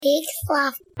Big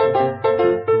fluff.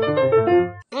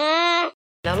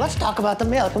 Now let's talk about the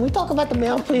mail. Can we talk about the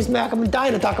mail, please, Mac? I'm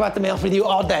dying to talk about the mail with you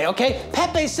all day, okay?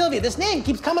 Pepe Sylvia. This name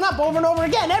keeps coming up over and over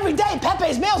again. Every day,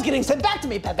 Pepe's mail's getting sent back to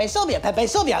me. Pepe Sylvia, Pepe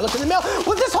Sylvia. I look in the mail,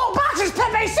 well, this whole box is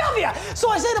Pepe Sylvia.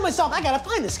 So I say to myself, I gotta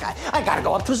find this guy. I gotta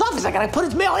go up to his office. I gotta put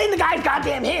his mail in the guy's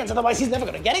goddamn hands. Otherwise, he's never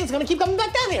gonna get it. He's gonna keep coming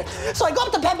back down here. So I go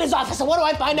up to Pepe's office, and what do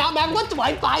I find out, Mac? What do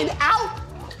I find out?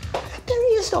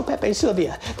 There is no Pepe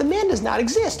Sylvia. The man does not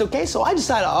exist, okay? So I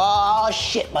decided, oh,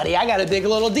 shit, buddy, I gotta dig a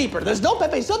little deeper. There's no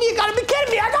Pepe Sylvia, you gotta be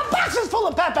kidding me. I got boxes full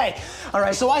of Pepe. All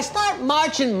right, so I start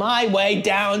marching my way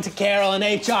down to Carol in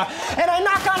HR, and I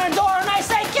knock on her door, and I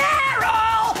say, Carol,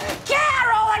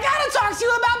 I gotta talk to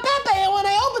you about Pepe. And when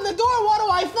I open the door, what do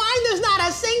I find? There's not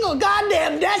a single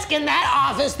goddamn desk in that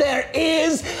office. There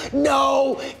is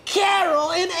no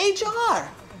Carol in HR.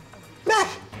 Mac,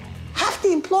 half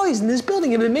the employees in this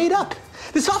building have been made up.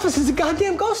 This office is a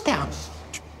goddamn ghost town.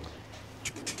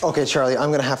 Okay, Charlie,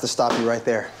 I'm gonna have to stop you right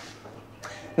there.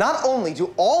 Not only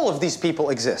do all of these people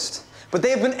exist, but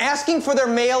they have been asking for their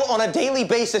mail on a daily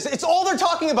basis. It's all they're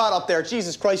talking about up there.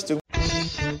 Jesus Christ, dude.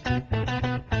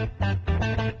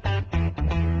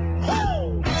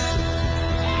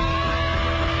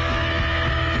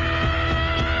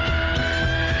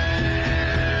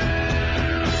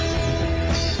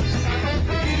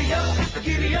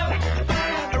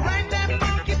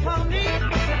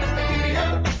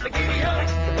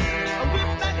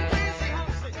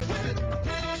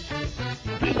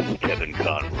 Kevin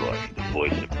Conroy, the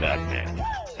voice of Batman,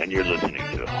 and you're listening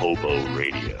to Hobo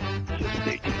Radio, so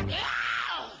stay tuned.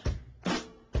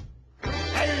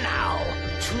 And now,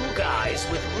 two guys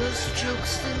with worse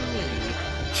jokes than me,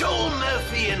 Joel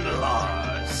Murphy and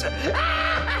Lars.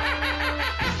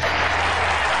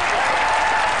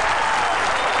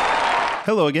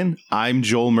 Hello again, I'm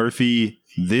Joel Murphy,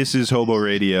 this is Hobo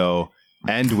Radio,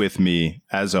 and with me,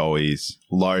 as always,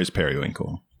 Lars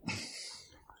Periwinkle.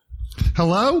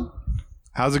 Hello?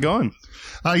 How's it going?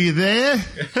 Are you there?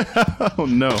 Oh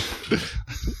no.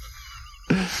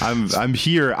 I'm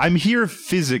here. I'm here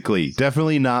physically.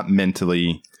 Definitely not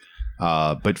mentally,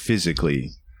 but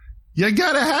physically. You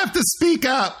gotta have to speak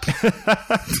up.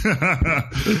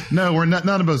 No, we're not.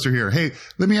 None of us are here. Hey,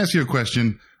 let me ask you a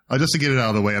question. Just to get it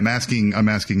out of the way, I'm asking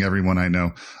everyone I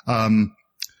know.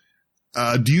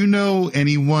 Do you know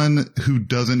anyone who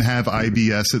doesn't have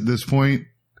IBS at this point?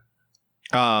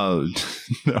 No,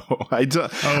 I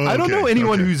don't. Oh, okay, I don't know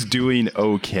anyone who's doing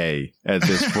okay at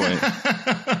this point.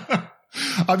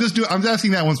 I'm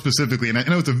asking that one specifically, and I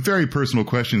know it's a very personal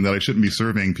question that I shouldn't be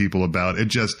surveying people about.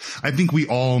 I think we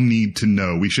all need to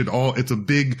know. We should all. It's a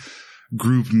big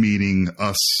group meeting.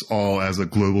 Us all as a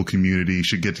global community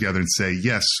should get together and say,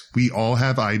 yes, we all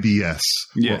have IBS.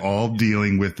 Yeah. We're all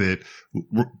dealing with it.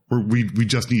 We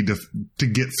just need to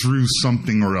get through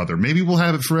something or other. Maybe we'll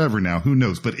have it forever now. Who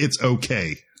knows? But it's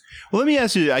okay. Well, let me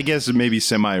ask you, I guess maybe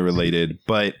semi-related,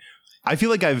 but I feel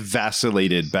like I've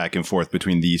vacillated back and forth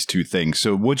between these two things.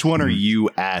 So which one are you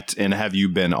at, and have you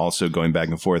been also going back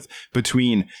and forth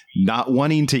between not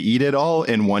wanting to eat it all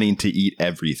and wanting to eat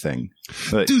everything?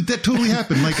 Dude, that totally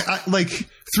happened. Like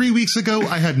 3 weeks ago,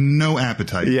 I had no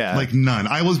appetite. Yeah. Like none.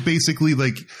 I was basically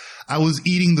like, I was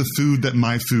eating the food that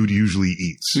my food usually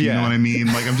eats. You know what I mean?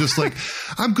 Like, I'm just like,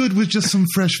 I'm good with just some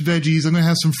fresh veggies. I'm going to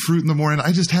have some fruit in the morning.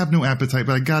 I just have no appetite,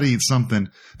 but I got to eat something.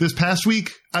 This past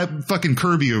week, I'm fucking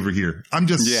Kirby over here. I'm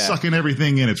just sucking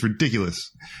everything in. It's ridiculous.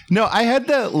 No, I had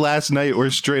that last night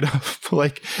where straight up,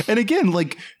 like, and again,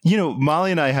 like, you know,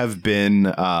 Molly and I have been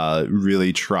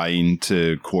really trying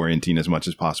to quarantine as much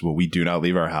as possible. We do not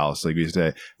leave our house, like we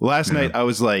say. Last night, I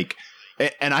was like,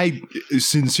 and I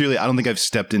sincerely, I don't think I've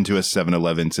stepped into a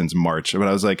 7-Eleven since March. But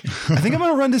I was like, I think I'm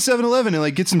going to run to 7-Eleven and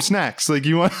like get some snacks. Like,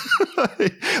 you want, like,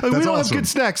 we don't have good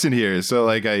snacks in here. So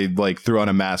like, I like threw on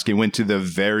a mask and went to the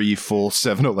very full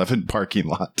 7-Eleven parking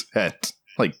lot at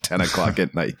like 10 o'clock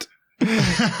at night.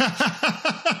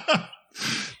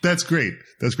 That's great.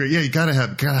 That's great. Yeah, you gotta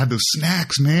have those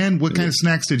snacks, man. What kind of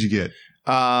snacks did you get?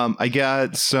 I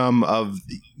got some of,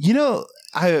 you know,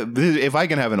 if I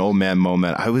can have an old man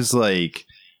moment, I was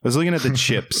looking at the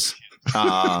chips,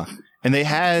 and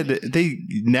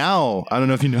now, I don't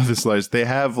know if you know this, Lars, they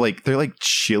have like, they're like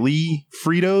chili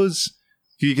Fritos,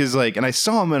 because like, and I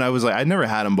saw them and I was like, I'd never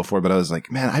had them before, but I was like,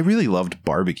 man, I really loved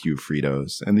barbecue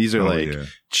Fritos. And these are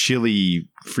chili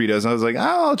Fritos. And I was like,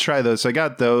 oh, I'll try those. So I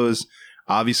got those.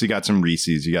 Obviously got some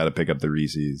Reese's. You got to pick up the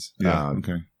Reese's. Yeah.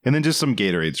 Okay. And then just some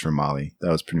Gatorades from Molly.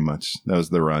 That was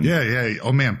the run. Yeah.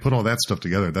 Oh man, put all that stuff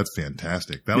together. That's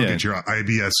fantastic. That'll get your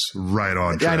IBS right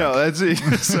on track. Yeah, I know. That's it.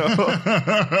 So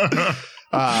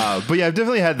But yeah, I've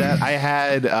definitely had that. I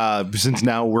had, since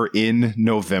now we're in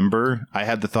November, I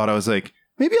had the thought, I was like,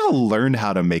 maybe I'll learn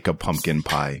how to make a pumpkin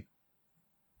pie.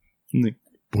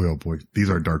 Boy, oh boy, these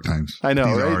are dark times. I know,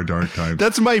 these right? are dark times.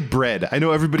 That's my bread. I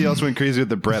know everybody else went crazy with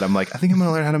the bread. I'm like, I think I'm going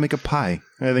to learn how to make a pie.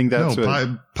 I think that's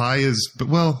pie is, but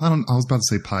well, I was about to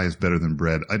say pie is better than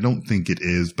bread. I don't think it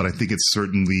is, but I think it's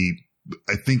certainly,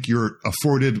 I think you're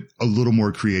afforded a little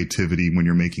more creativity when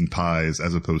you're making pies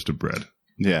as opposed to bread.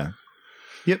 Yeah.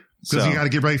 Yep. Because you got to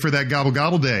get ready for that gobble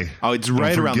gobble day. Oh, it's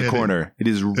right around the corner. It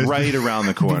is right around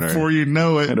the corner. Before you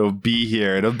know it. It'll be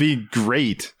here. It'll be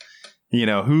great. You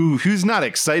know, who's not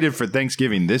excited for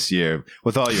Thanksgiving this year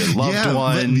with all your loved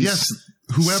ones? Yes.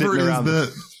 Whoever's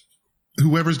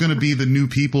going to be the new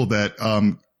people that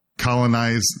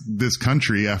colonize this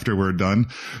country after we're done,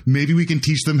 maybe we can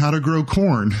teach them how to grow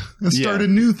corn and start a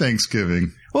new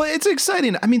Thanksgiving. Well, it's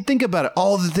exciting. I mean, think about it.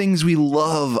 All the things we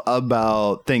love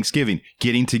about Thanksgiving.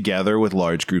 Getting together with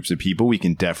large groups of people. We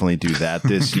can definitely do that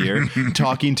this year.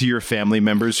 Talking to your family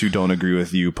members who don't agree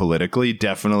with you politically.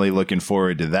 Definitely looking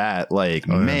forward to that. Like,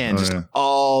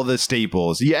 all the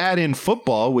staples. You add in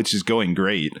football, which is going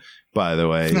great, by the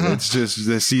way. It's just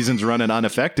the season's running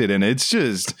unaffected, and it's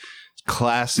just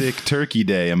classic Turkey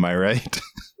Day. Am I right?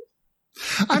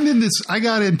 I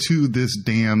got into this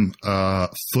damn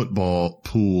football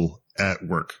pool at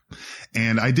work,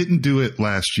 and I didn't do it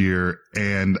last year,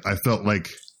 and I felt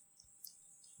like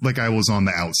I was on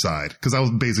the outside because I was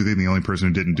basically the only person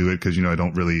who didn't do it because, I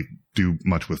don't really do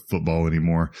much with football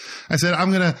anymore. I said,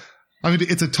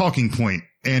 it's a talking point,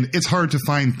 and it's hard to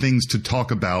find things to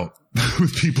talk about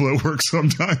with people at work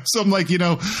sometimes. So I'm like,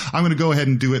 I'm going to go ahead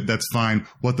and do it. That's fine.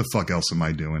 What the fuck else am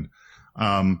I doing?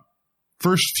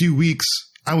 First few weeks,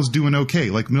 I was doing okay,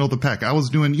 like middle of the pack. I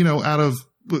was doing, out of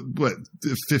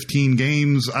 15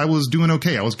 games, I was doing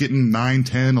okay. I was getting 9,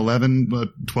 10, 11,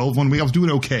 12 one week. I was doing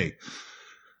okay.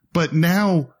 But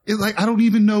now I don't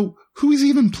even know who is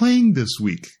even playing this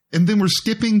week. And then we're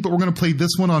skipping, but we're going to play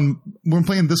we're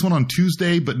playing this one on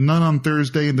Tuesday, but none on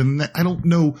Thursday. And then I don't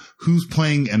know who's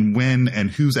playing and when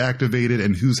and who's activated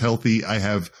and who's healthy. I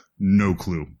have no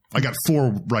clue. I got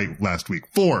 4 right last week.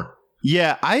 4.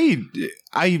 Yeah, I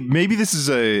maybe this is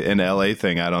an LA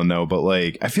thing. I don't know, but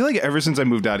I feel like ever since I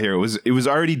moved out here, it was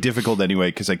already difficult anyway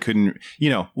because I couldn't,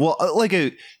 like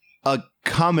a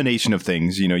combination of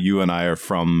things. You and I are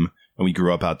from, and we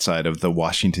grew up outside of the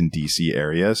Washington D.C.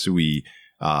 area, so we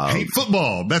hate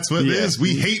football. That's what it is.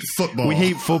 We hate football. We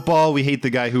hate football. We hate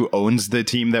the guy who owns the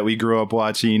team that we grew up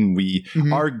watching. We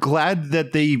are glad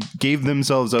that they gave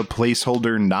themselves a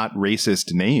placeholder, not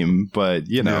racist name, but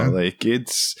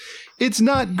it's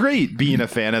not great being a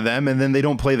fan of them, and then they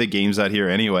don't play the games out here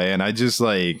anyway. And I just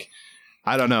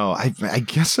I don't know. I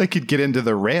guess I could get into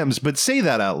the Rams, but say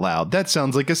that out loud. That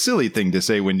sounds like a silly thing to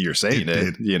say when you're saying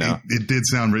it. It did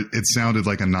sound. It sounded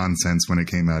like a nonsense when it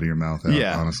came out of your mouth.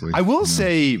 Yeah, honestly, I will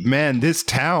say, man, this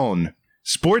town,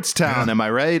 sports town. Am I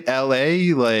right?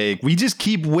 LA, we just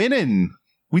keep winning.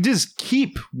 We just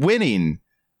keep winning.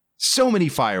 So many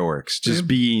fireworks just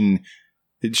being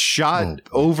shot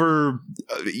over,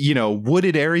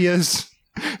 wooded areas.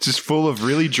 Just full of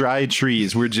really dry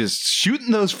trees. We're just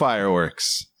shooting those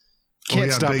fireworks. Can't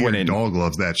stop winning. Your dog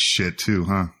loves that shit too,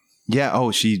 huh? Yeah.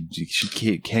 Oh, she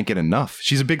can't get enough.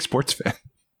 She's a big sports fan.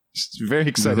 She's very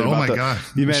excited about God.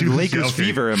 Lakers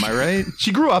fever. Am I right?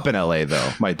 She grew up in LA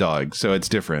though, my dog. So it's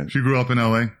different. She grew up in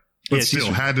LA. But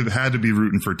still had to be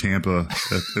rooting for Tampa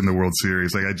in the World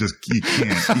Series. You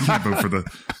can't vote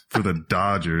for the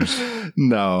Dodgers.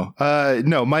 No.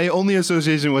 My only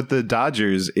association with the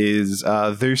Dodgers is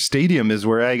their stadium is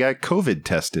where I got COVID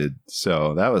tested.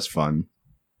 So that was fun.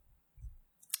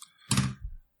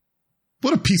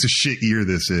 What a piece of shit year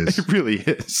this is. It really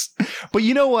is. But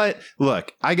you know what?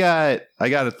 Look, I got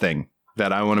a thing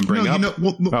that I want to bring up. Go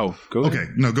ahead. Okay,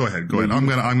 no, go ahead.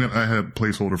 I have a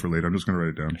placeholder for later. I'm just going to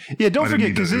write it down. Yeah, don't forget,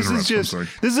 because this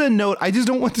is a note. I just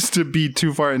don't want this to be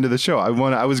too far into the show. I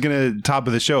was going to top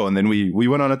of the show, and then we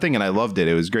went on a thing, and I loved it.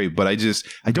 It was great, but I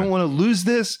don't want to lose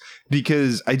this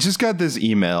because I just got this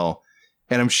email,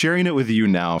 and I'm sharing it with you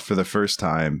now for the first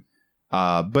time.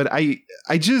 But I'm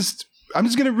just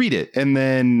going to read it, and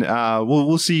then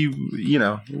we'll see.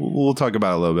 We'll talk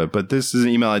about it a little bit. But this is an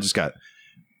email I just got.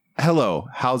 Hello,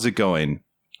 how's it going?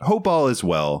 Hope all is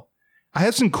well. I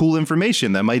have some cool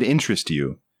information that might interest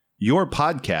you. Your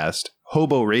podcast,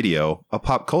 Hobo Radio, a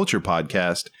pop culture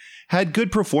podcast, had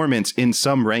good performance in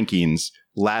some rankings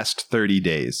last 30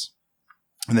 days.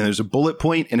 And then there's a bullet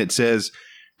point and it says,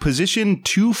 position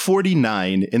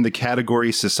 249 in the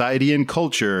category Society and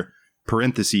Culture,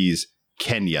 parentheses,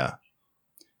 Kenya.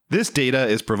 This data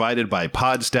is provided by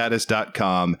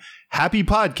podstatus.com, happy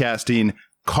podcasting,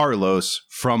 Carlos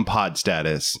from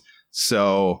Podstatus.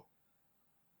 So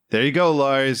there you go,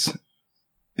 Lars.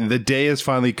 The day has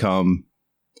finally come.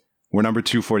 We're number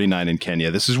 249 in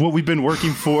Kenya. This is what we've been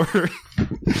working for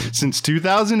since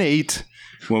 2008.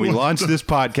 When we launched this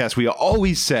podcast, we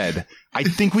always said, I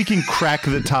think we can crack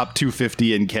the top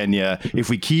 250 in Kenya if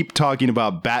we keep talking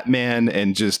about Batman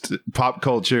and just pop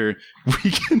culture.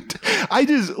 We can. I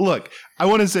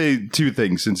want to say two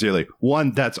things sincerely.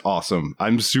 One, that's awesome.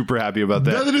 I'm super happy about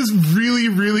that. That is really,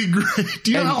 really great.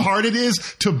 Do you know how hard it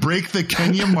is to break the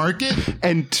Kenya market?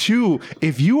 And two,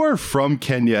 if you are from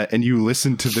Kenya and you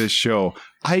listen to this show,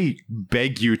 I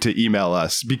beg you to email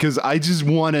us because I just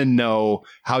want to know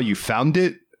how you found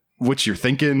it, what you're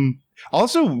thinking.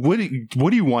 Also, what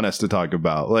do you want us to talk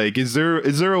about? Like, is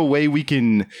there a way we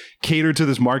can cater to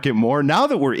this market more? Now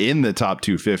that we're in the top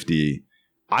 250,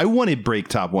 I want to break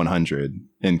top 100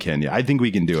 in Kenya. I think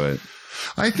we can do it.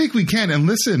 I think we can. And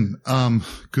listen,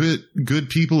 good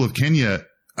people of Kenya,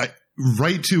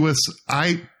 write to us.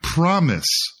 I promise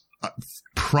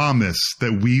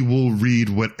that we will read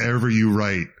whatever you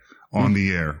write on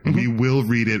the air. Mm-hmm. We will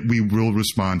read it. We will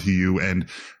respond to you, and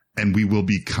we will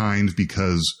be kind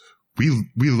because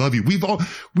we love you.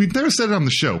 We've never said it on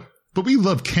the show, but we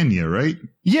love Kenya, right?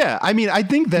 Yeah. I mean, I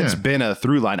think that's been a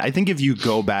through line. I think if you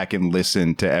go back and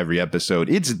listen to every episode,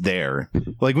 it's there.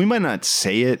 Like, we might not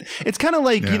say it. It's kind of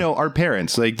like, our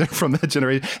parents, like, they're from that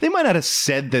generation. They might not have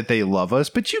said that they love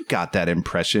us, but you got that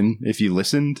impression if you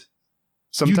listened.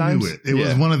 Sometimes you knew it. It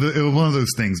was one of those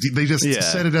things. They just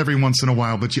said it every once in a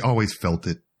while, but you always felt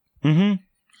it. Mm-hmm.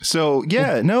 So,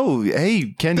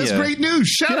 hey, Kenya. That's great news.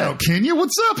 Shout out, Kenya.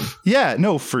 What's up? Yeah,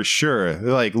 no, for sure.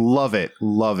 Like, love it.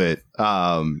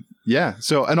 Yeah.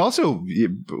 So, and also,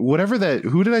 whatever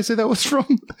who did I say that was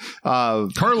from?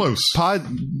 Carlos.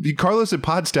 Carlos at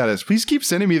Podstatus. Please keep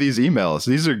sending me these emails.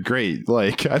 These are great.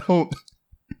 Like, I don't.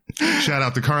 Shout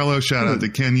out to Carlos. Shout out to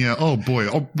Kenya. Oh, boy.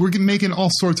 We're making all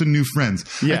sorts of new friends.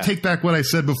 Yeah. I take back what I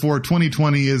said before.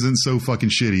 2020 isn't so fucking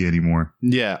shitty anymore.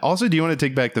 Yeah. Also, do you want to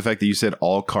take back the fact that you said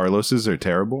all Carloses are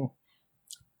terrible?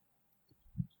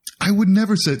 I would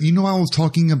never say. I was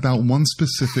talking about one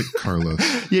specific Carlos.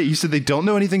 Yeah, you said they don't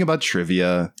know anything about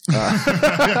trivia.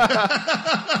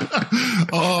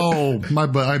 Oh, my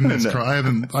butt! I miss Carl. I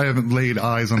haven't laid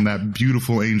eyes on that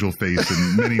beautiful angel face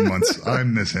in many months. I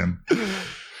miss him.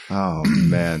 Oh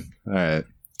man! All right.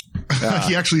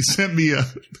 He actually sent me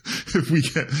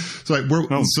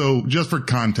so just for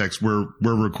context, we're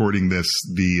recording this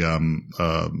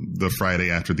the Friday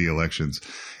after the elections,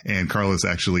 and Carlos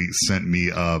actually sent me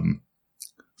a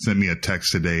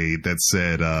text today that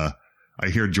said, I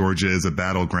hear Georgia is a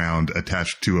battleground,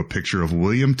 attached to a picture of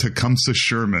William Tecumseh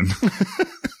Sherman.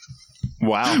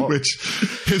 Wow. Which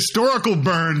historical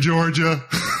burn, Georgia.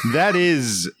 That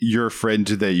is your friend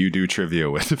that you do trivia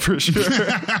with, for sure.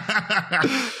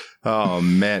 Oh,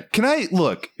 man. Can I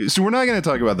look? So we're not going to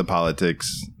talk about the politics,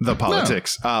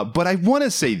 but I want to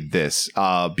say this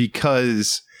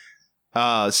because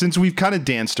since we've kind of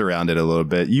danced around it a little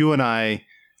bit, you and I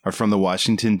are from the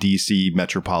Washington, D.C.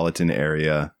 metropolitan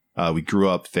area. We grew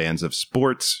up fans of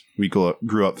sports. We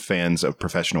grew up fans of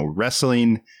professional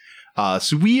wrestling.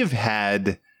 So we have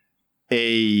had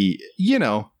a,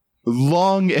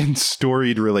 long and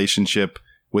storied relationship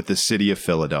with the city of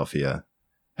Philadelphia.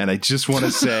 And I just want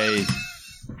to say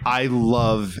I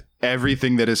love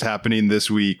everything that is happening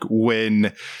this week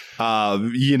when,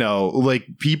 like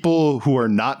people who are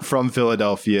not from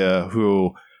Philadelphia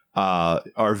who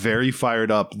are very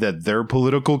fired up that their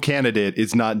political candidate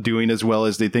is not doing as well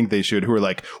as they think they should, who are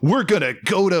like, we're going to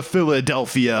go to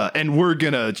Philadelphia and we're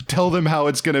going to tell them how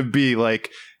it's going to be. Like,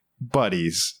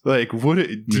 buddies, like, what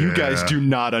you guys do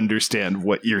not understand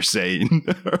what you're saying.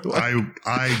 Like,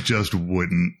 I just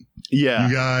wouldn't. Yeah.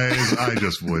 You guys, I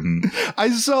just wouldn't.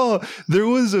 I saw there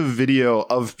was a video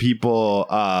of people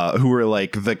who were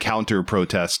like the counter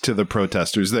protest to the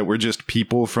protesters that were just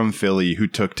people from Philly who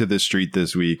took to the street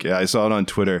this week. I saw it on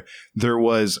Twitter. There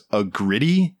was a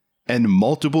Gritty and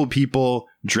multiple people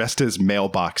dressed as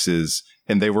mailboxes,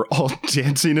 and they were all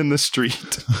dancing in the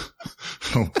street.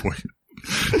 Oh, boy.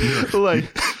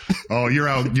 You're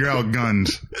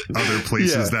outgunned other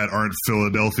places that aren't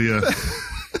Philadelphia.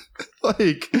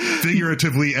 Like,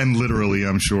 figuratively and literally,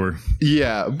 I'm sure.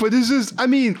 Yeah, but it's just, I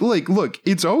mean, like, look,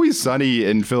 It's Always Sunny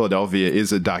in Philadelphia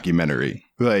is a documentary.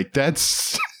 Like,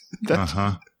 that's but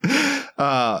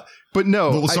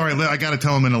no. Well, sorry, I got to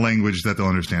tell them in a language that they'll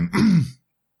understand.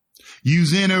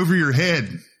 Use in over your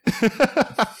head.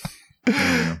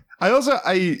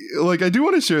 I do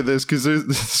want to share this because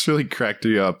this really cracked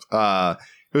me up.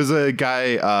 It was a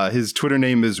guy, his Twitter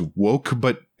name is Woke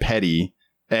But Petty.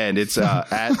 and it's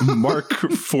at Mark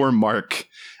for Mark.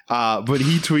 But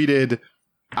he tweeted,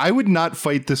 "I would not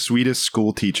fight the sweetest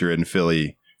school teacher in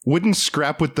Philly. Wouldn't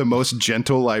scrap with the most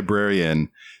gentle librarian.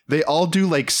 They all do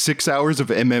like 6 hours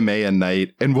of MMA a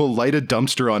night and will light a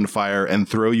dumpster on fire and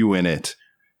throw you in it.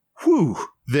 Whew.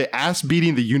 The ass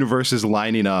beating the universe is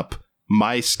lining up.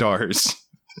 My stars."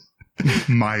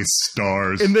 My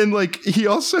stars. And then like he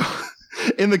also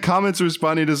in the comments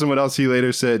responding to someone else, he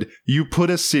later said, "You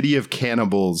put a city of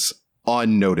cannibals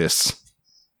on notice."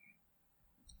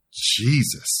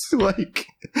 Jesus. Like,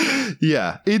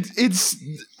 yeah, it's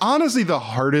honestly the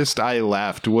hardest I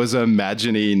laughed was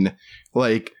imagining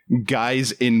like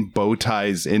guys in bow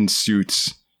ties and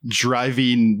suits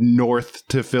driving north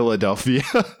to Philadelphia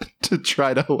to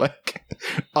try to like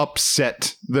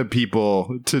upset the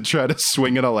people to try to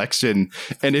swing an election.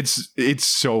 And it's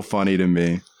so funny to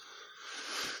me.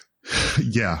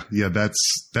 Yeah,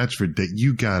 that's ridiculous.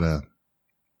 You gotta.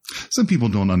 Some people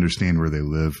don't understand where they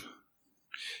live.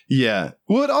 Yeah.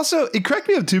 Well, it cracked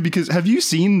me up too, because have you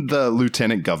seen the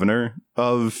lieutenant governor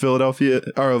of Philadelphia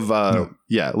or of, No.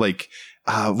 Yeah, like,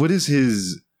 what is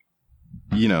his,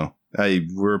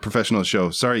 we're a professional show.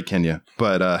 Sorry, Kenya.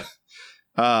 But,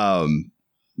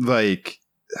 like,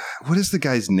 what is the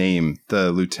guy's name?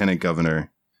 The lieutenant governor.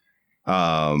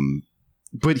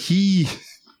 But he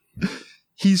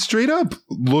straight up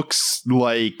looks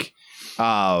like,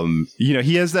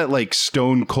 he has that like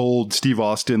stone cold Steve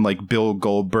Austin, like Bill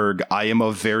Goldberg. I am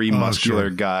a very muscular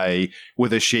guy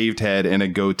with a shaved head and a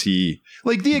goatee,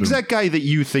 like the exact guy that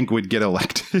you think would get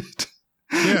elected.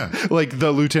 Yeah. Like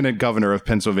the lieutenant governor of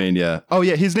Pennsylvania. Oh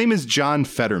yeah. His name is John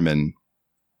Fetterman.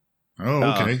 Oh,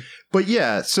 okay. But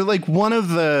yeah. So like one of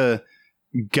the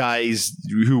guys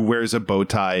who wears a bow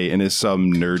tie and is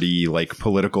some nerdy, like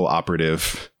political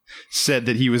operative said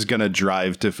that he was going to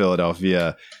drive to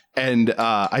Philadelphia. And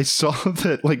I saw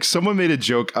that like someone made a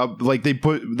joke up, like they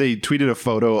tweeted a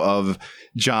photo of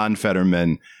John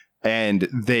Fetterman and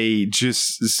they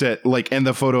just said like, and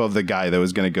the photo of the guy that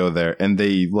was going to go there. And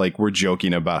they like were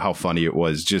joking about how funny it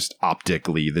was just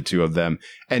optically, the two of them.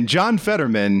 And John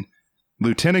Fetterman,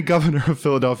 lieutenant governor of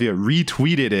Philadelphia,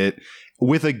 retweeted it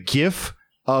with a GIF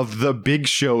of the Big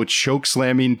Show choke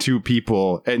slamming two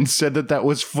people and said that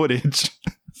was footage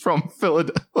from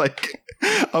Philadelphia, like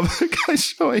of the guy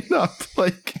showing up.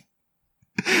 Like,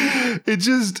 it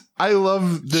just, I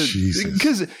love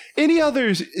because any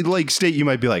other like state you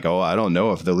might be like, oh, I don't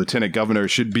know if the lieutenant governor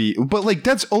should be, but like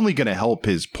that's only going to help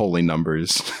his polling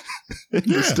numbers in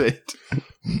the state.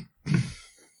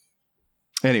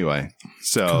 Anyway,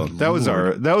 so that was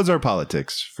our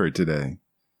politics for today.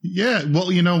 Yeah,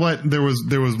 well, you know what? There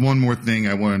was one more thing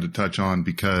I wanted to touch on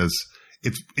because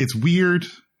it's weird.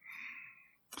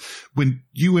 When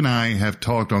you and I have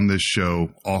talked on this show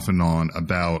off and on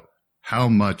about how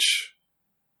much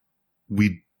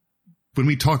when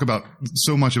we talk about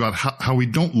so much about how we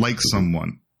don't like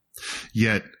someone,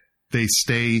 yet they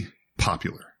stay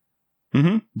popular.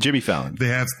 Mm-hmm. Jimmy Fallon. They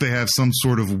have some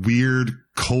sort of weird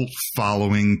cult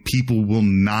following. People will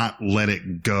not let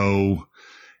it go.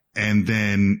 And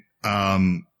then,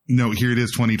 no, here it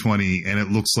is 2020 and it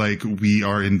looks like we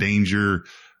are in danger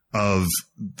of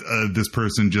this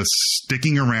person just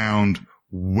sticking around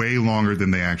way longer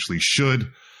than they actually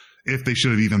should, if they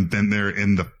should have even been there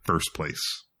in the first place.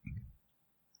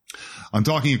 I'm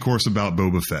talking, of course, about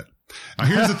Boba Fett. Now,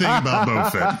 here's the thing about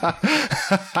Boba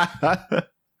Fett.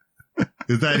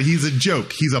 Is that he's a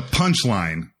joke. He's a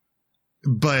punchline.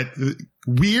 But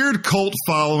weird cult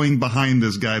following behind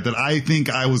this guy that I think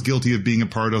I was guilty of being a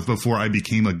part of before I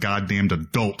became a goddamned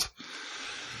adult.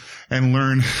 And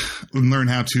learn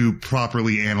how to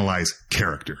properly analyze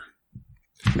character.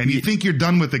 And you think you're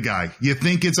done with the guy. You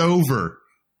think it's over.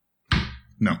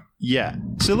 No. Yeah.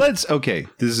 So this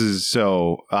is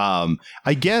so,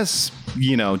 I guess,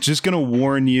 just going to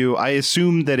warn you. I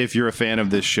assume that if you're a fan of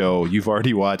this show, you've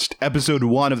already watched episode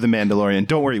 1 of The Mandalorian.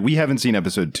 Don't worry. We haven't seen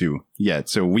episode 2 yet,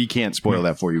 so we can't spoil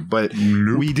that for you. But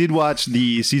we did watch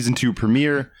the season 2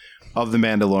 premiere of The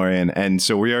Mandalorian. And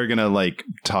so we are going to like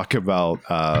talk about,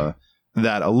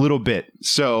 that a little bit.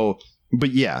 So,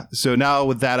 but yeah. So now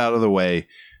with that out of the way,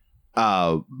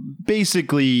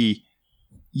 basically,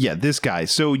 yeah, this guy.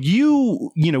 So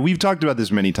we've talked about this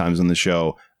many times on the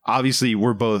show. Obviously,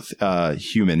 we're both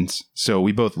humans, so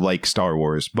we both like Star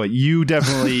Wars. But you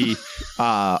definitely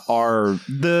are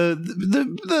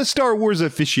the Star Wars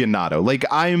aficionado. Like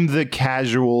I'm the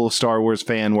casual Star Wars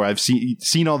fan, where I've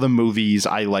seen all the movies.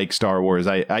 I like Star Wars.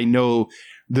 I know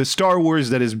the Star Wars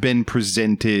that has been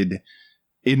presented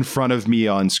in front of me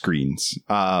on screens.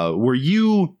 Were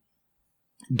you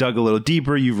dug a little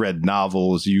deeper. You've read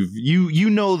novels. You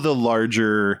know the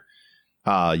larger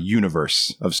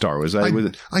universe of Star Wars. I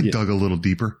dug a little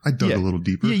deeper.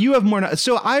 Yeah, you have more.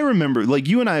 So I remember, like,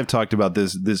 you and I have talked about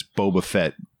this Boba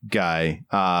Fett guy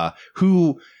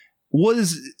who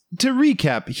was, to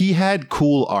recap, he had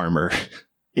cool armor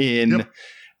in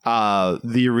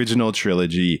the original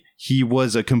trilogy. He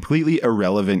was a completely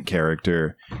irrelevant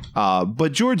character.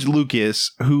 But George Lucas,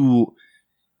 who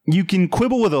you can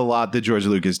quibble with a lot that George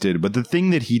Lucas did, but the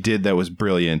thing that he did that was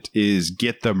brilliant is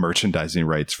get the merchandising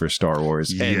rights for Star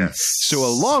Wars. Yes. And so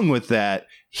along with that,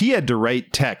 he had to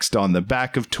write text on the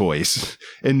back of toys.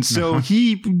 And so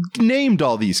he named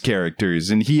all these characters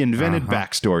and he invented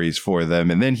backstories for them.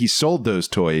 And then he sold those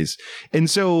toys. And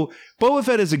so Boba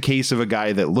Fett is a case of a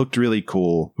guy that looked really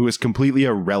cool, who is completely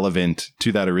irrelevant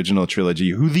to that original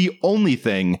trilogy, who the only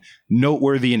thing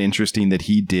noteworthy and interesting that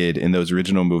he did in those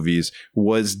original movies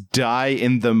was die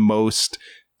in the most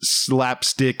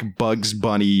slapstick Bugs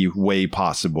Bunny way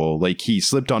possible. Like, he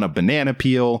slipped on a banana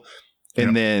peel.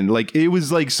 And then, like, it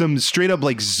was like some straight up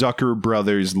like Zucker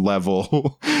Brothers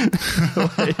level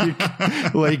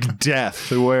like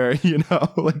death, where, you know,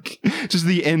 like just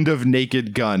the end of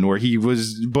Naked Gun, where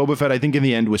Boba Fett, I think in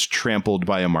the end, was trampled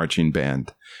by a marching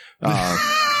band.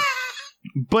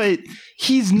 But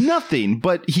he's nothing,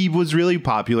 but he was really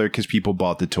popular because people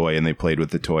bought the toy and they played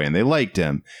with the toy and they liked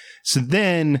him. So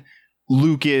then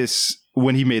Lucas,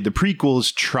 when he made the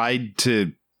prequels, tried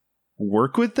to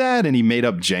work with that, and he made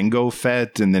up Jango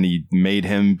Fett, and then he made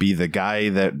him be the guy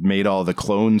that made all the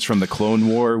clones from the Clone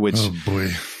War, which, oh boy,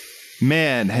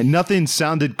 man, nothing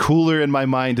sounded cooler in my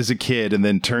mind as a kid, and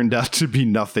then turned out to be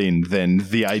nothing than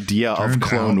the idea of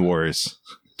Clone Wars.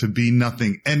 To be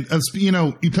nothing. And as you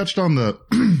know, you touched on the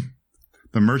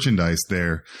the merchandise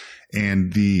there,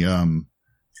 and the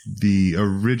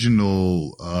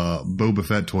original Boba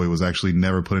Fett toy was actually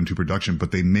never put into production,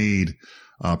 but they made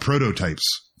prototypes.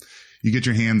 You get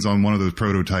your hands on one of those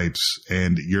prototypes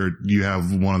and you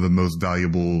have one of the most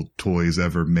valuable toys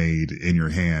ever made in your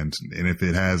hand. And if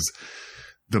it has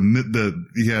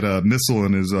he had a missile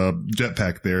in his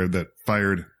jetpack there that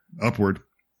fired upward.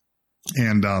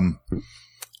 And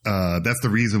that's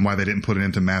the reason why they didn't put it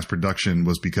into mass production,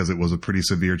 was because it was a pretty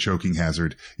severe choking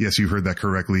hazard. Yes, you heard that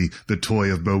correctly. The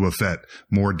toy of Boba Fett,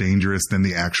 more dangerous than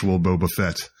the actual Boba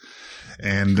Fett.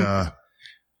 And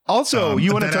also,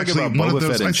 you want to talk about Boba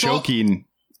Fett and choking?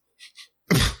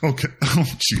 Okay. Oh,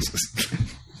 Jesus.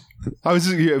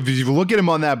 If you look at him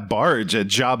on that barge at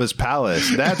Jabba's palace,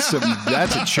 that's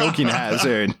a choking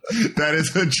hazard. That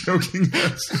is a choking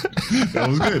hazard. That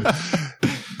was good.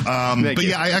 But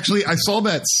yeah, I saw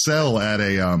that sell at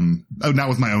a not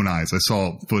with my own eyes. I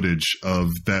saw footage of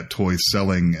that toy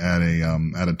selling at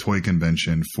a toy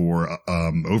convention for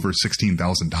over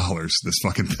 $16,000. This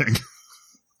fucking thing.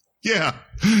 Yeah.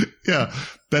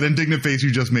 That indignant face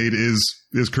you just made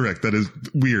is correct. That is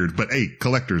weird, but hey,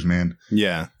 collectors, man.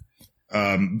 Yeah.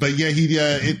 But yeah,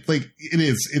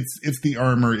 it's the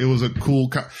armor. It was a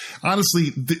cool, honestly,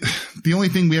 the only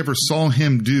thing we ever saw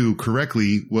him do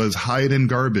correctly was hide in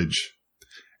garbage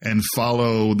and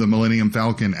follow the Millennium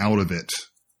Falcon out of it.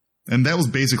 And that was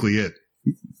basically it.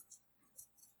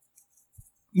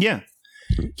 Yeah.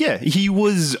 Yeah. He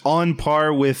was on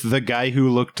par with the guy who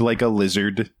looked like a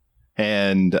lizard.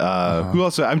 And who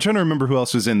else? I'm trying to remember who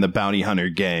else was in the bounty hunter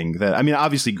gang.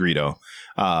 Obviously Greedo.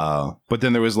 But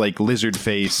then there was like Lizard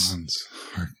Face.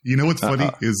 You know what's funny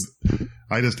is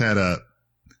I just had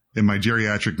in my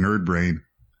geriatric nerd brain,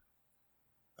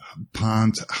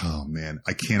 Pont. Oh man,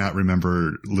 I cannot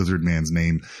remember Lizard Man's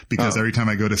name because every time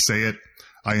I go to say it,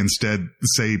 I instead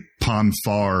say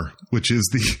Ponfar, which is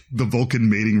the Vulcan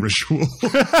mating ritual.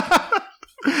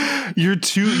 Your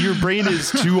brain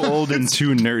is too old and too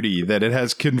nerdy that it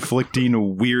has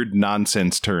conflicting weird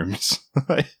nonsense terms.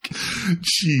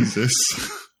 Jesus.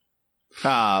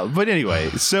 But anyway,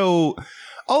 so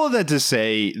all of that to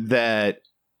say that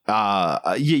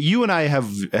you and I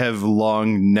have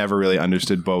long never really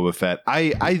understood Boba Fett.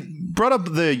 I brought up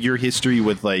your history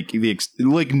with like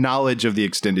knowledge of the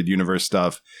extended universe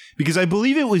stuff because I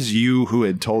believe it was you who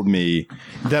had told me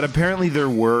that apparently there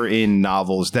were in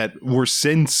novels that were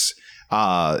since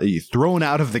thrown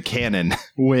out of the canon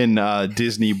when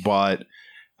Disney bought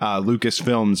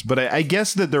Lucasfilms. But I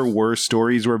guess that there were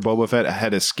stories where Boba Fett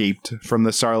had escaped from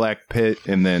the Sarlacc pit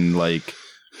and then, like,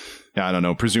 I don't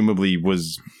know, presumably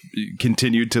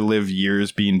continued to live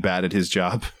years being bad at his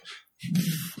job.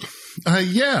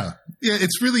 Yeah,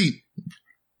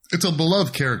 it's a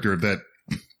beloved character that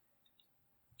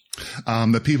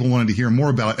that people wanted to hear more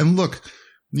about. And look,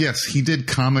 yes, he did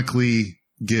comically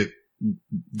get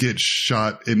get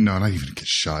shot. No, not even get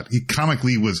shot. He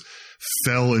comically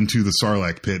fell into the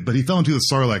Sarlacc pit, but he fell into the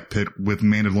Sarlacc pit with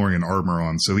Mandalorian armor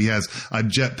on. So he has a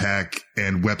jetpack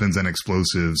and weapons and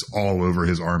explosives all over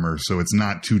his armor. So it's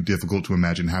not too difficult to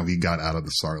imagine how he got out of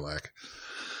the Sarlacc.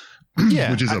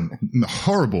 Yeah, which is a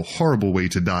horrible, horrible way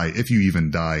to die, if you even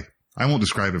die. I won't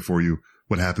describe it for you,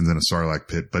 what happens in a Sarlacc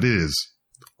pit, but it is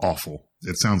awful.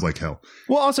 It sounds like hell.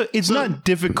 Well, also, it's not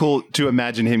difficult to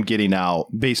imagine him getting out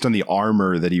based on the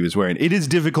armor that he was wearing. It is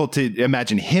difficult to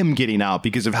imagine him getting out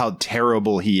because of how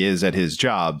terrible he is at his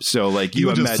job. So, like, you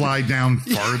would just slide down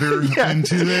farther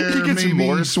into there. He gets maybe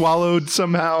more swallowed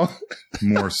somehow.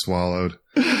 More swallowed.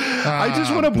 I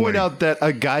just want to point out that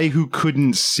a guy who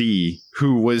couldn't see,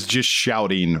 who was just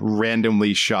shouting,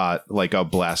 randomly shot like a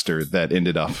blaster that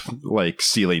ended up like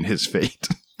sealing his fate.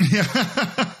 Yeah.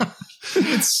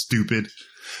 It's stupid.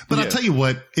 But I'll tell you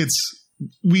what,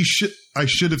 I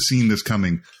should have seen this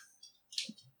coming.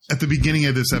 At the beginning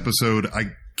of this episode,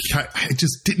 I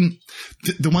just didn't.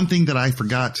 The one thing that I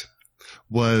forgot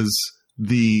was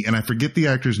and I forget the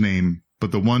actor's name,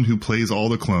 but the one who plays all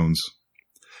the clones.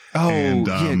 Oh,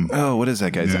 and, what is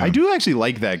that guy? Yeah. I do actually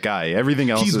like that guy. Everything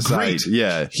else he's aside. Great.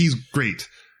 Yeah. He's great.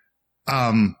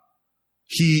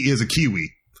 He is a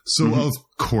Kiwi. So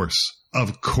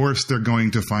of course they're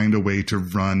going to find a way to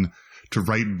write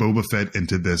Boba Fett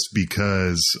into this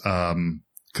because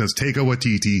Taika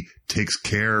Waititi takes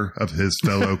care of his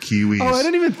fellow Kiwis. Oh, I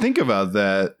didn't even think about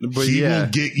that. But he will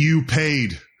get you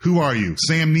paid. Who are you?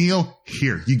 Sam Neill?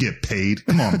 Here, you get paid.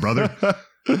 Come on, brother.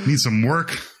 Need some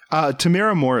work.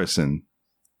 Tamara Morrison.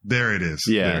 There it is.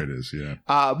 Yeah. There it is. Yeah.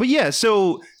 But yeah,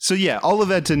 so yeah, all of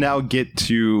that to now get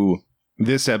to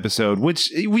this episode,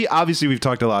 which we've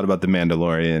talked a lot about The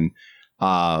Mandalorian.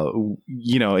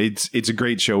 It's a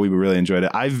great show. We really enjoyed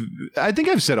it. I think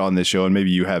I've said on this show, and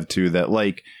maybe you have too, that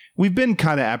like we've been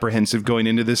kind of apprehensive going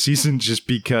into this season just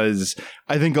because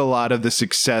I think a lot of the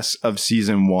success of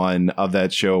season 1 of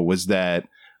that show was that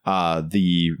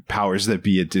the powers that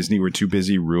be at Disney were too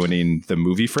busy ruining the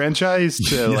movie franchise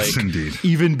to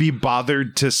even be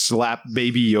bothered to slap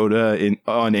Baby Yoda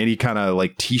on any kind of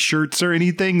like t-shirts or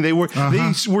anything. They were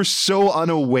so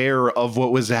unaware of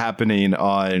what was happening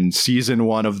on season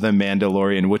 1 of The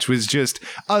Mandalorian, which was just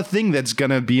a thing that's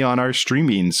gonna be on our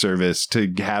streaming service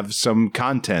to have some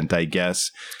content, I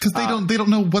guess. Because they don't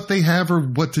know what they have or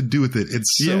what to do with it.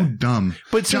 It's so dumb.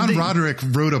 But John Roderick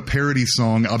wrote a parody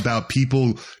song about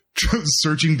people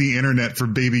searching the internet for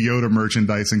Baby Yoda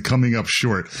merchandise and coming up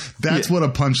short. That's what a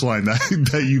punchline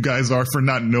that you guys are for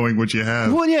not knowing what you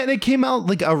have. Well, yeah, and it came out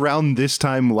like around this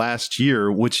time last year,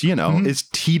 which, is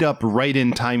teed up right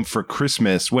in time for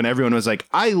Christmas when everyone was like,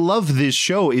 I love this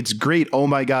show. It's great. Oh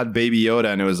my God, Baby Yoda.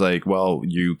 And it was like, well,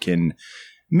 you can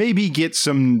maybe get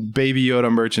some Baby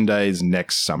Yoda merchandise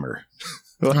next summer.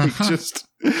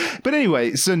 But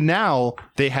anyway, so now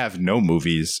they have no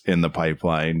movies in the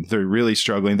pipeline. They're really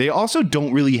struggling. They also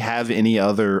don't really have any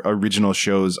other original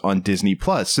shows on Disney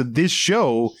Plus. So this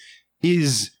show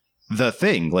is the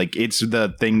thing. Like, it's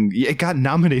the thing. It got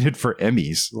nominated for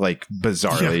Emmys, like,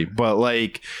 bizarrely. Yeah. But,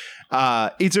 like,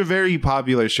 it's a very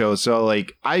popular show. So,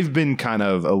 like, I've been kind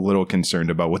of a little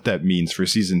concerned about what that means for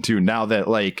season 2 now that,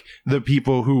 like, the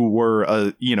people who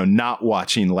were, not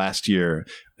watching last year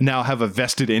now have a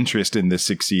vested interest in this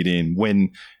succeeding,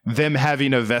 when them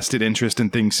having a vested interest in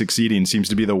things succeeding seems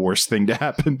to be the worst thing to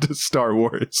happen to Star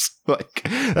Wars. Like,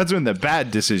 that's when the bad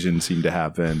decisions seem to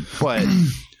happen. But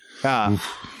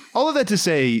all of that to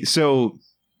say, so,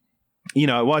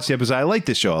 I watched the episode. I like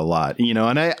this show a lot,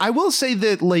 and I will say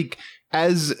that, like,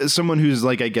 as someone who's,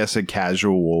 like, I guess a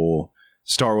casual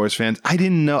Star Wars fan, I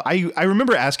didn't know. I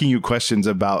remember asking you questions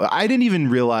about, I didn't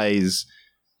even realize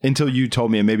until you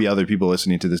told me, and maybe other people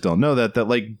listening to this don't know that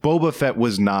like Boba Fett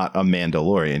was not a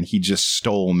Mandalorian. He just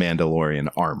stole Mandalorian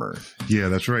armor. Yeah,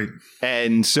 that's right.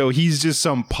 And so he's just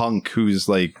some punk who's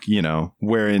like,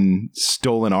 wearing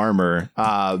stolen armor.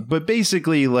 But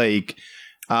basically, like,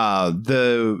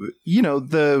 the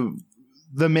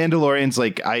Mandalorians,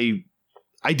 like,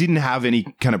 I didn't have any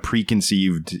kind of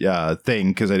preconceived thing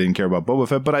because I didn't care about Boba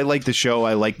Fett, but I like the show.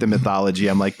 I like the mythology.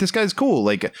 I'm like, this guy's cool.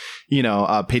 Like,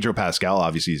 Pedro Pascal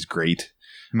obviously is great.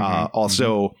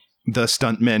 Also, the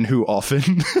stuntmen who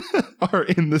often are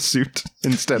in the suit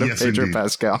instead of Pedro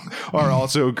Pascal are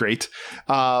also great.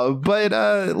 But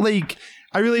I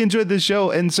really enjoyed this show.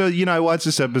 And so, I watched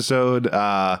this episode.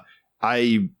 I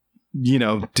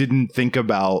didn't think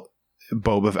about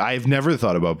Boba Fett. I've never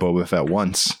thought about Boba Fett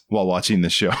once while watching the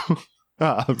show. Really?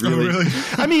 Oh, really?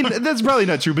 I mean, that's probably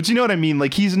not true, but you know what I mean?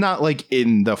 Like, he's not like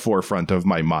in the forefront of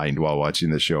my mind while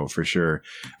watching the show for sure.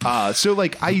 So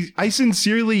like, I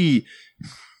sincerely,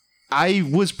 I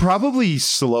was probably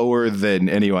slower than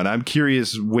anyone. I'm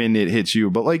curious when it hits you,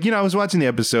 but like, I was watching the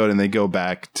episode and they go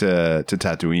back to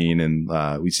Tatooine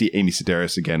and we see Amy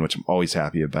Sedaris again, which I'm always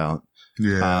happy about.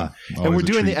 Yeah. And we're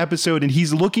doing the episode and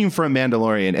he's looking for a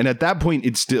Mandalorian. And at that point,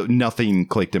 it's still nothing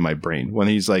clicked in my brain when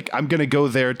he's like, I'm going to go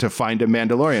there to find a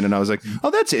Mandalorian. And I was like,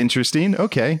 oh, that's interesting.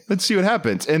 Okay, let's see what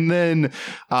happens. And then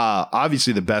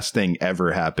obviously the best thing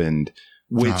ever happened,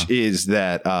 which is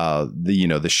that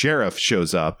the sheriff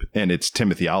shows up and it's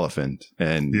Timothy Olyphant.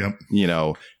 And,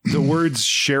 the words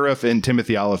sheriff and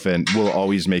Timothy Olyphant will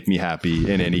always make me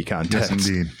happy in any context. Yes,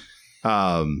 indeed.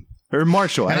 Or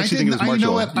Marshall. I actually think it was Marshall. You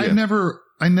know what? Yeah.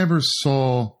 I never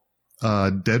saw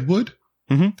Deadwood,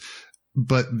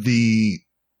 but the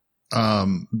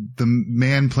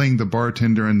man playing the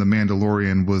bartender in The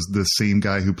Mandalorian was the same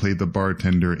guy who played the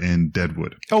bartender in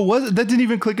Deadwood. Oh, was it? That didn't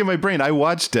even click in my brain. I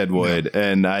watched Deadwood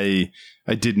and I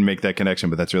didn't make that connection,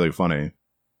 but that's really funny.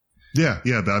 Yeah.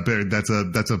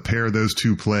 That's a pair those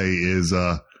two play is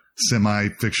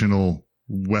semi-fictional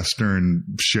Western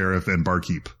sheriff and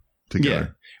barkeep together. Yeah.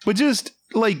 But just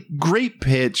like great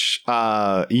pitch,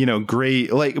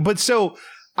 great, like, but so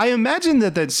I imagine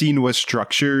that scene was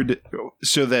structured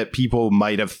so that people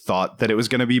might have thought that it was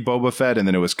going to be Boba Fett and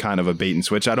then it was kind of a bait and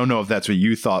switch. I don't know if that's what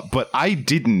you thought, but I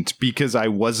didn't because I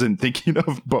wasn't thinking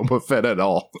of Boba Fett at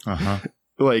all.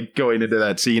 Like going into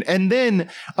that scene. And then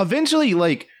eventually,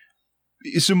 like,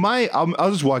 so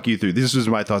I'll just walk you through. This was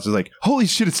my thoughts. Is like, holy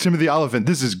shit, it's Timothy Olyphant.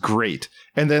 This is great.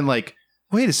 And then like,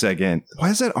 wait a second.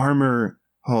 Why is that armor?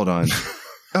 Hold on.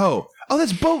 Oh,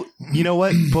 that's you know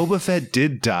what? Boba Fett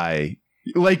did die.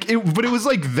 Like but it was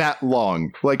like that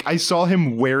long. Like I saw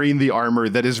him wearing the armor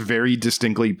that is very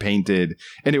distinctly painted,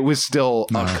 and it was still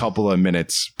a couple of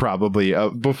minutes probably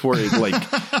before it like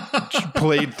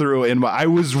played through. And I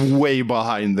was way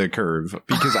behind the curve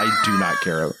because I do not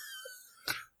care.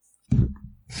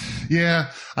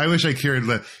 Yeah, I wish I cared.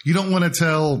 That you don't want to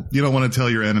tell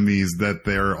your enemies that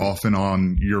they're often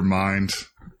on your mind.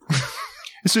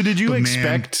 So did you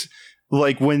expect,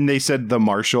 like when they said the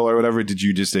Marshal or whatever, did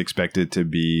you just expect it to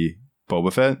be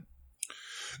Boba Fett?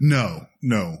 No.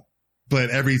 But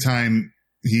every time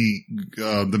the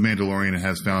Mandalorian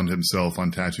has found himself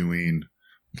on Tatooine,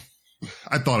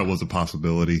 I thought it was a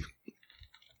possibility.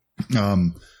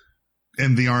 And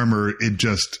the armor,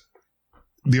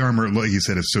 like you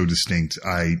said, is so distinct.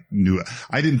 I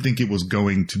didn't think it was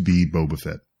going to be Boba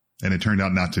Fett. And it turned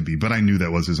out not to be, but I knew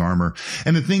that was his armor.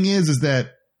 And the thing is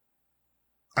that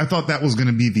I thought that was going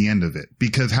to be the end of it,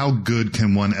 because how good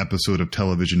can one episode of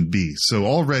television be? So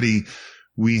already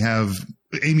we have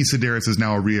Amy Sedaris is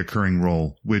now a reoccurring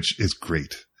role, which is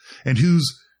great. And who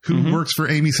works for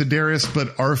Amy Sedaris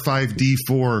but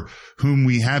R5D4, whom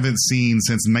we haven't seen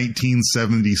since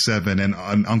 1977,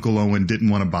 and Uncle Owen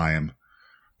didn't want to buy him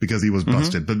because he was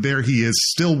busted. But there he is,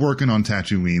 still working on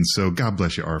Tatooine. So God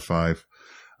bless you, R5.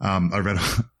 I read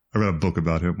a book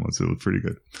about him once. It was pretty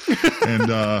good.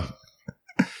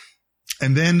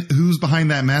 And then who's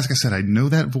behind that mask? I said, I know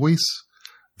that voice.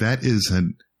 That is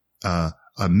a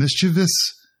mischievous,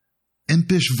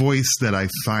 impish voice that I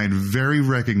find very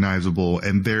recognizable.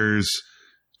 And there's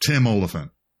Tim Olyphant.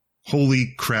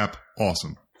 Holy crap.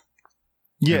 Awesome.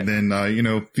 Yeah. And then,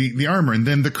 the armor, and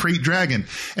then the crate dragon.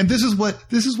 And this is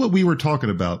what we were talking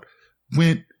about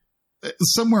when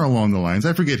somewhere along the lines,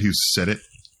 I forget who said it,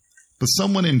 but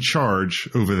someone in charge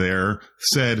over there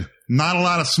said, not a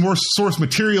lot of source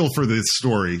material for this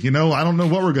story. I don't know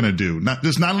what we're going to do.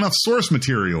 There's not enough source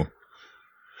material.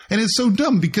 And it's so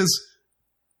dumb because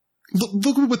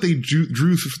look at what they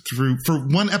drew through for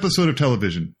one episode of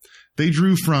television. They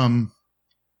drew from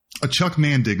a Chuck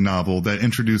Mandig novel that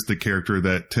introduced the character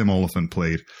that Tim Olyphant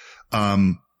played.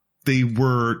 They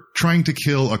were trying to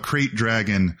kill a crate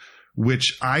dragon,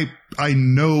 which I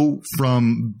know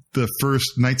from the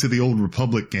first Knights of the Old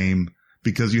Republic game,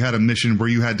 because you had a mission where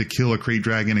you had to kill a crate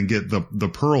dragon and get the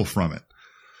pearl from it.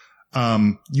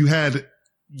 You had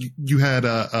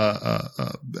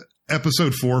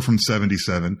episode 4 from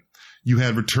 77. You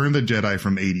had Return of the Jedi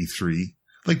from 83.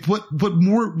 Like what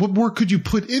more could you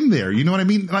put in there? You know what I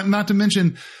mean? Not to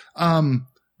mention,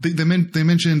 they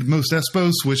mentioned Mos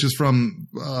Estos, which is from,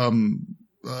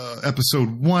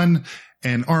 episode 1.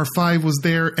 And R5 was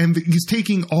there, and he's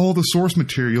taking all the source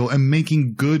material and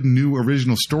making good new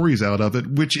original stories out of it,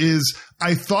 which is,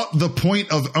 I thought, the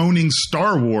point of owning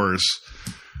Star Wars.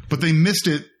 But they missed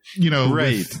it,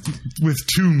 right. with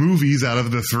 2 movies out of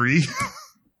the 3.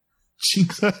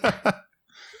 Jeez.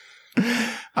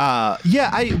 By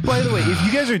the way, if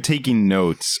you guys are taking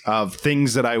notes of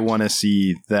things that I want to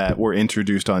see that were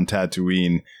introduced on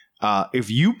Tatooine, if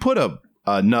you put a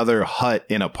another hut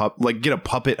in a get a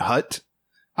puppet hut,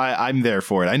 I'm there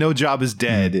for it. I know Jabba's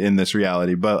dead in this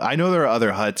reality, but I know there are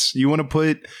other huts. You want to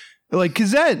put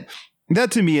because that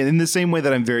to me, in the same way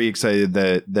that I'm very excited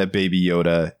that Baby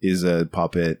Yoda is a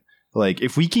puppet. Like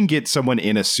if we can get someone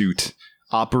in a suit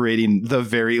operating the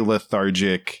very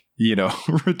lethargic,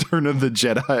 Return of the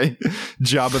Jedi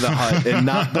Jabba the Hutt, and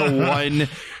not the one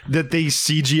that they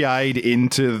CGI'd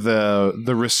into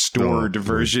the restored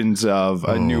versions of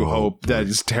A New Hope. That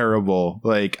is terrible.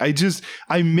 Like I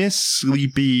miss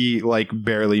sleepy, like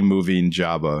barely moving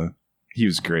Jabba. He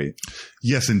was great.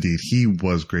 Yes, indeed. He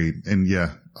was great. And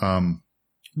yeah,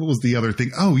 what was the other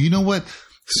thing? Oh, you know what?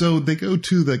 So they go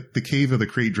to the cave of the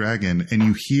Krayt Dragon, and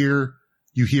you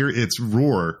hear its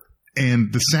roar,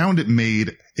 and the sound it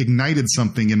made ignited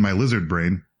something in my lizard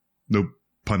brain. No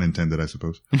pun intended, I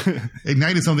suppose.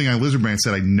 Ignited something in my lizard brain and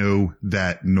said, I know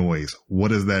that noise.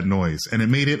 What is that noise? And it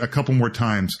made it a couple more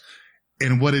times.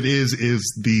 And what it is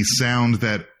the sound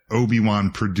that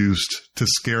Obi-Wan produced to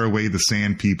scare away the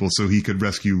Sand People so he could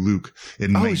rescue Luke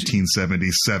in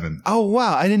 1977. Oh,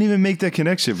 wow. I didn't even make that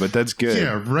connection, but that's good.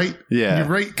 Yeah, right? Yeah. You're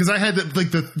right. Because I had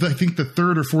I think the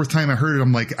third or fourth time I heard it,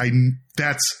 I'm like,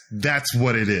 that's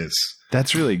what it is.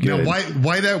 That's really good. Now,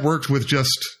 why that worked with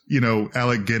just,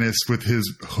 Alec Guinness with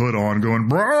his hood on going,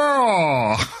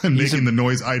 brah, and making the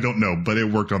noise, I don't know, but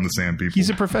it worked on the Sand People. He's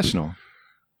a professional.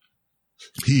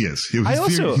 He is.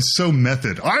 He's so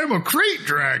method. I'm a Krayt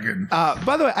Dragon.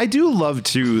 By the way, I do love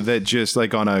too that just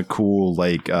like on a cool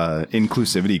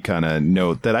inclusivity kind of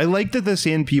note that I like that the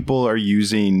Sand People are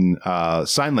using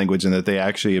sign language and that they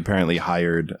actually apparently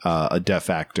hired a deaf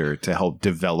actor to help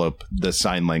develop the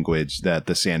sign language that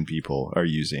the Sand People are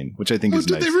using, which I think is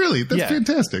nice. Did they really? That's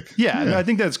fantastic. Yeah, no, I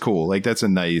think that's cool. Like that's a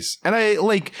nice, and I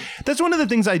like that's one of the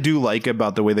things I do like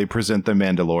about the way they present the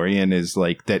Mandalorian is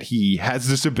like that he has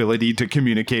this ability to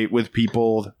communicate with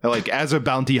people. Like as a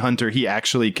bounty hunter, he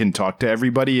actually can talk to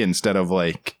everybody instead of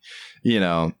like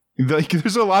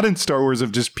there's a lot in Star Wars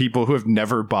of just people who have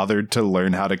never bothered to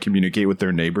learn how to communicate with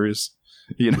their neighbors.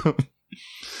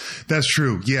 That's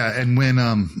true. Yeah, and when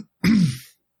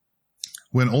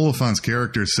Oliphant's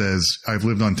character says, "I've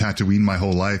lived on Tatooine my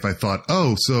whole life," I thought,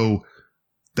 "Oh, so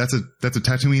that's a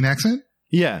Tatooine accent?"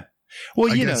 Yeah.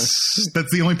 Well, I guess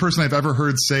that's the only person I've ever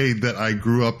heard say that I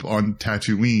grew up on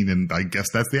Tatooine, and I guess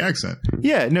that's the accent.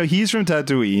 Yeah, no, he's from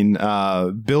Tatooine.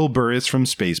 Bill Burr is from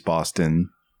Space Boston.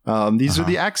 These are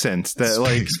the accents that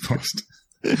Space Boston.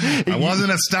 I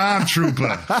wasn't a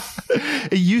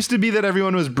stormtrooper. It used to be that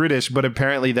everyone was British, but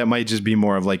apparently that might just be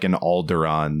more of like an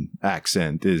Alderaan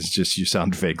accent. Is just you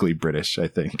sound vaguely British, I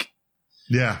think.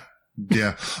 Yeah.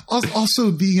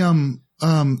 Also, the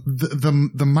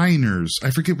miners, I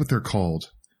forget what they're called.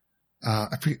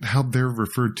 I forget how they're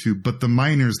referred to, but the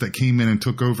miners that came in and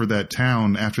took over that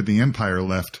town after the Empire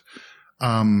left,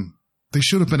 they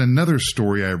showed up in another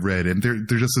story I read, and they're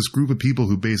just this group of people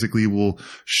who basically will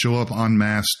show up en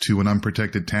masse to an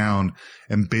unprotected town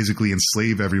and basically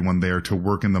enslave everyone there to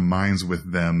work in the mines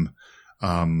with them,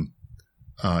 in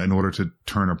order to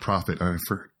turn a profit. I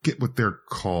forget what they're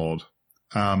called.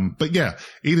 But yeah,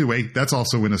 either way, that's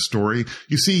also in a story.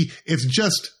 You see, it's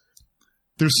just,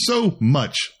 there's so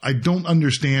much. I don't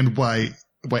understand why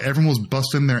everyone was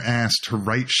busting their ass to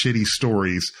write shitty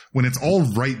stories when it's all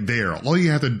right there. All you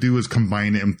have to do is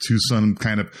combine it into some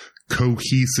kind of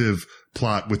cohesive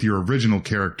plot with your original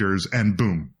characters, and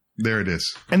boom, there it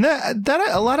is. And that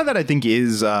a lot of that I think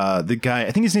is the guy.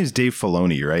 I think his name is Dave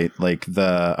Filoni, right? Like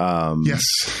yes,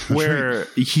 where right.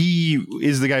 He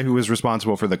is the guy who was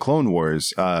responsible for the Clone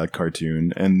Wars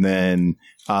cartoon, and then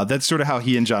that's sort of how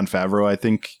he and Jon Favreau, I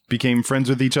think, became friends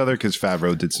with each other because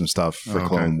Favreau did some stuff for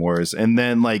Clone Wars, and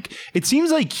then like it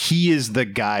seems like he is the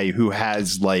guy who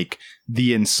has like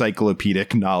the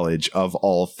encyclopedic knowledge of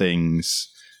all things.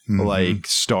 Like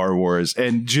Star Wars,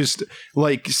 and just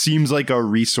like seems like a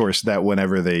resource that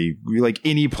whenever they like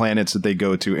any planets that they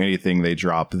go to, anything they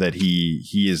drop, that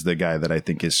he is the guy that I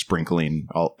think is sprinkling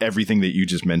everything that you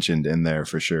just mentioned in there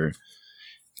for sure.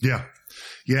 Yeah.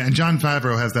 And Jon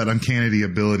Favreau has that uncanny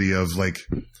ability of like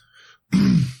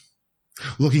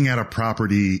looking at a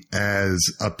property as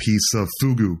a piece of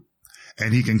fugu,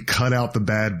 and he can cut out the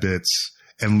bad bits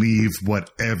and leave what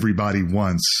everybody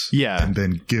wants. Yeah. And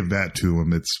then give that to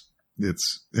him.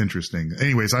 It's interesting.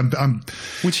 Anyways, I'm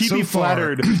which he'd be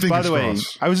flattered. By the way,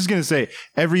 I was just going to say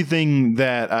everything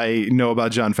that I know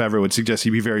about Jon Favreau would suggest he'd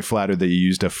be very flattered that you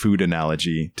used a food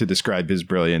analogy to describe his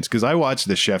brilliance. Because I watched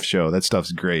the Chef Show. That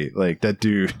stuff's great. Like that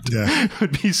dude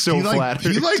would be so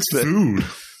flattered. He likes food.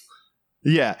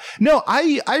 Yeah. No,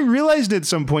 I realized at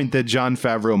some point that Jon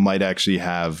Favreau might actually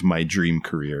have my dream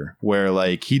career where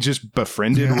like he just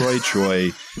befriended Roy Choi.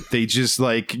 They just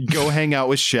like go hang out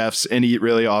with chefs and eat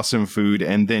really awesome food.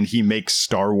 And then he makes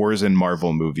Star Wars and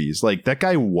Marvel movies. Like that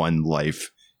guy won life.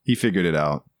 He figured it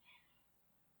out.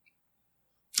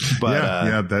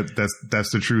 But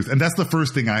that's the truth. And that's the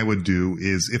first thing I would do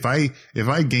is if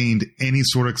I gained any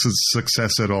sort of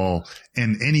success at all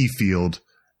in any field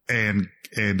and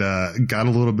got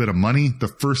a little bit of money, the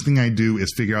first thing I do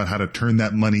is figure out how to turn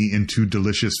that money into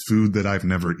delicious food that I've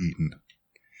never eaten.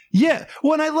 Yeah.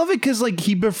 Well, and I love it because like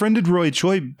he befriended Roy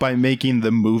Choi by making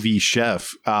the movie Chef,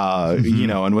 you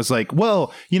know, and was like,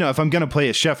 well, you know, if I'm going to play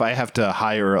a chef, I have to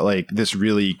hire like this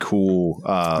really cool,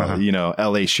 you know,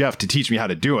 LA chef to teach me how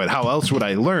to do it. How else would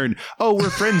I learn? Oh, we're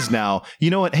friends now. You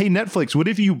know what? Hey, Netflix, what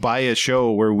if you buy a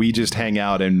show where we just hang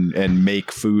out and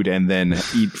make food and then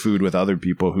eat food with other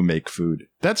people who make food?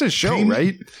 That's a show,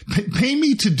 right? Pay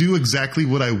me to do exactly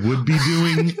what I would be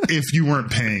doing if you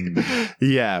weren't paying me.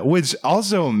 Yeah, which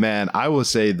also, man, I will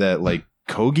say that like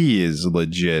Kogi is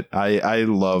legit. I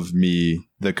love me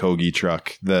the Kogi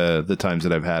truck, the times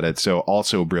that I've had it. So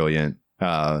also brilliant.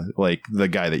 Like the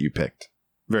guy that you picked.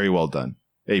 Very well done.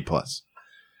 A+.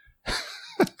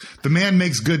 The man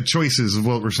makes good choices is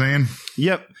what we're saying.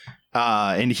 Yep.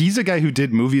 And he's a guy who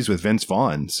did movies with Vince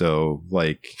Vaughn. So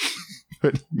like...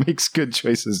 But makes good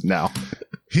choices now.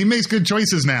 He makes good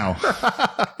choices now.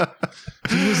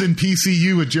 He was in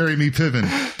PCU with Jeremy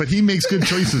Piven, but he makes good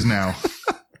choices now.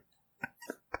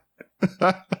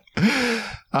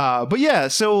 But yeah,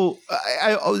 so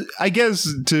I guess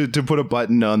to put a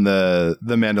button on the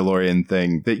Mandalorian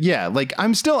thing, that yeah, like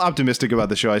I'm still optimistic about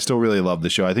the show. I still really love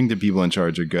the show. I think the people in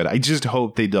charge are good. I just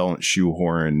hope they don't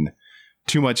shoehorn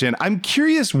too much in. I'm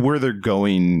curious where they're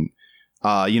going.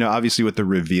 You know, obviously with the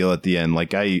reveal at the end,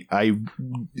 like I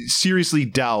seriously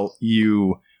doubt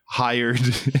you hired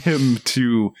him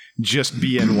to just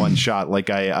be in one shot.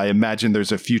 Like I imagine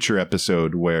there's a future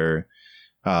episode where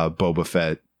Boba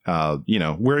Fett, you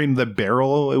know, wearing the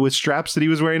barrel with straps that he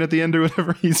was wearing at the end or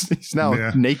whatever. He's now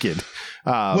naked.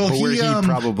 But where he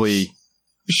probably...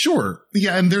 Sure.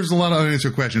 Yeah, and there's a lot of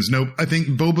unanswered questions. Nope. I think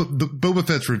Boba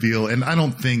Fett's reveal, and I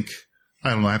don't know.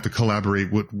 I have to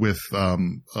collaborate with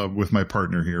my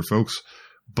partner here, folks.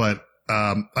 But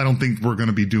I don't think we're going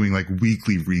to be doing like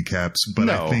weekly recaps. But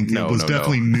I think it was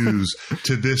definitely news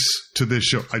to this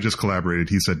show. I just collaborated.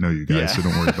 He said no, you guys, so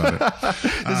don't worry about it.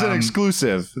 It's an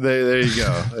exclusive. There you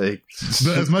go.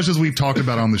 But as much as we've talked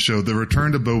about on the show, the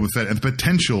return to Boba Fett and the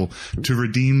potential to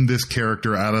redeem this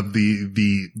character out of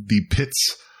the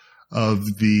pits of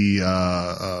the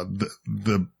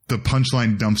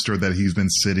punchline dumpster that he's been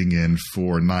sitting in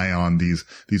for nigh on these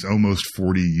almost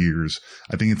 40 years.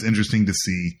 I think it's interesting to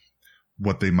see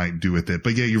what they might do with it.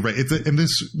 But yeah, you're right.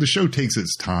 The show takes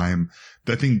its time.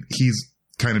 I think he's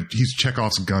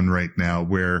Chekhov's gun right now,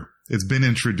 where it's been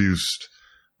introduced,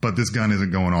 but this gun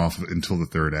isn't going off until the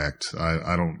third act.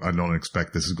 I don't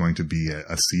expect this is going to be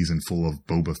a season full of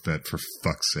Boba Fett, for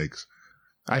fuck's sakes.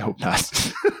 I hope not.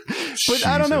 But Jesus.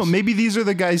 I don't know. Maybe these are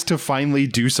the guys to finally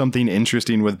do something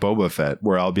interesting with Boba Fett,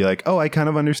 where I'll be like, oh, I kind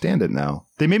of understand it now.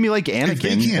 They made me like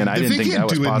Anakin, and I didn't think that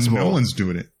was possible. No one's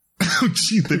doing it. Oh,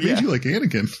 geez, they made you like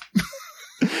Anakin.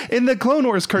 In the Clone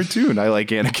Wars cartoon, I like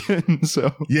Anakin.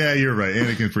 So yeah, you're right.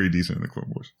 Anakin's pretty decent in the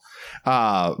Clone Wars.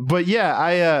 But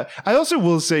yeah, I also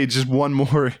will say just one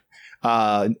more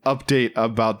update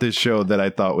about this show that I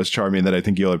thought was charming that I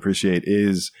think you'll appreciate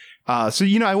is. So,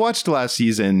 you know, I watched last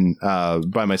season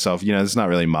by myself. You know, it's not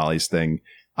really Molly's thing.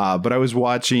 But I was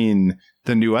watching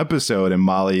the new episode and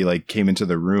Molly like came into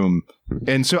the room.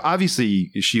 And so obviously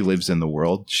she lives in the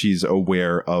world. She's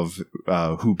aware of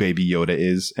who Baby Yoda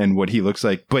is and what he looks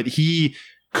like. But he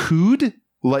cooed.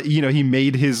 Like, you know, he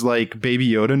made his like Baby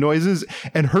Yoda noises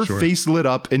and her face lit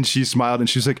up and she smiled and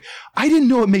she's like, I didn't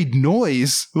know it made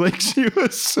noise. Like she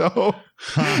was so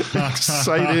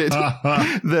excited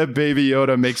that Baby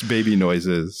Yoda makes baby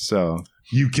noises. So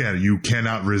you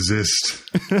cannot resist.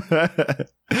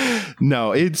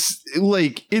 No, it's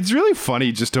like, it's really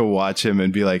funny just to watch him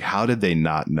and be like, how did they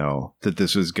not know that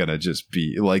this was going to just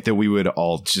be like that? We would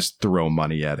all just throw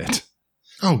money at it.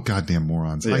 Oh, goddamn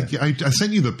morons. Yeah. I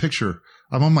sent you the picture.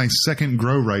 I'm on my second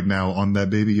grow right now on that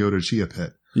Baby Yoda Chia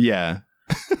Pet. Yeah.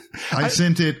 I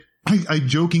sent it. I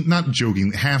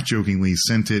half jokingly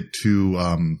sent it to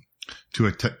a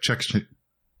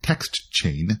text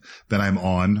chain that I'm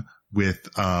on with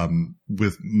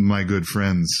my good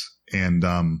friends. And,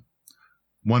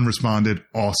 one responded,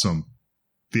 awesome.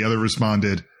 The other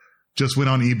responded, just went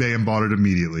on eBay and bought it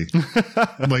immediately.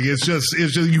 Like it's just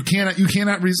you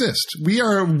cannot resist. We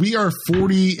are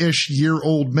 40-ish year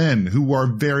old men who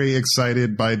are very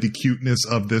excited by the cuteness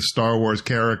of this Star Wars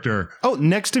character. Oh,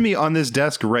 next to me on this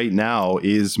desk right now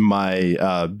is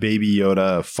my Baby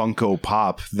Yoda Funko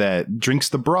Pop that drinks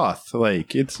the broth.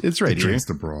 Like it's right here. Drinks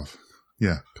the broth.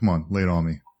 Yeah, come on, lay it on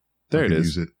me. There it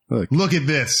is. Use it. Look at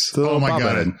this. Oh my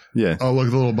God. Yeah. Oh, look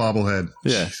at the little bobblehead.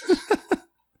 Yeah.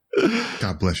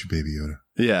 God bless you, Baby Yoda.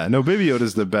 Yeah, no, Baby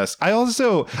Yoda's the best. I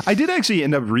did actually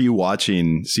end up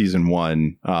rewatching season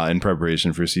 1 in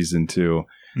preparation for season 2.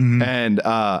 Mm-hmm. And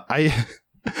I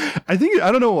think,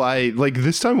 I don't know why, like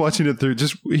this time watching it through,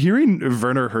 just hearing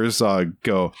Werner Herzog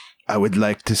go, "I would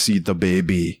like to see the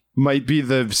baby," might be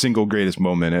the single greatest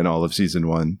moment in all of season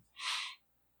 1.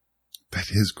 That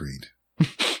is great.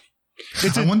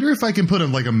 I wonder if I can put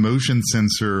a motion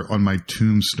sensor on my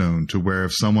tombstone to where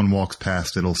if someone walks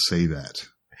past, it'll say that.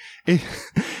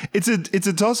 It's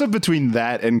a toss up between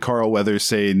that and Carl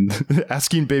Weathers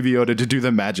asking Baby Yoda to do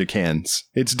the magic hands.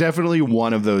 It's definitely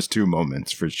one of those two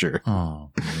moments for sure.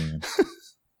 Oh man.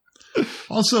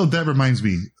 Also, that reminds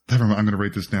me. I'm going to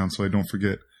write this down so I don't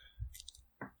forget.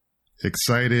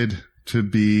 Excited to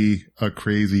be a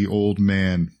crazy old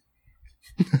man.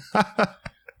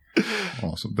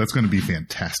 Awesome. That's going to be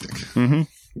fantastic. Mm-hmm.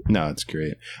 No, it's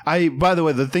great. By the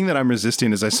way, the thing that I'm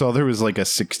resisting is I saw there was like a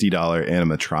 $60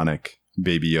 animatronic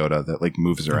Baby Yoda that like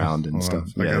moves around and stuff.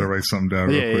 I got to write something down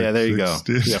real quick. Yeah, there you go.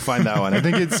 Yeah, find that one. I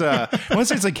think it's, I want to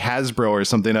say it's like Hasbro or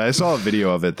something. I saw a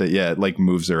video of it that, it like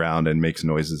moves around and makes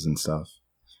noises and stuff.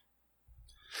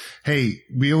 Hey,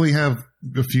 we only have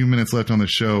a few minutes left on the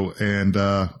show, and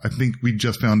I think we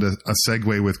just found a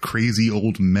segue with crazy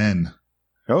old men.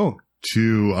 Oh.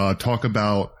 To talk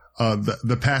about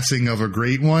the passing of a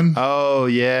great one. Oh,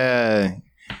 yeah.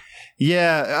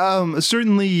 Yeah,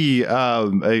 certainly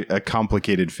a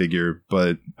complicated figure,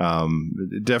 but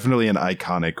definitely an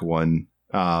iconic one.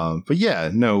 But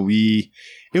yeah, no, it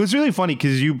was really funny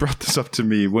because you brought this up to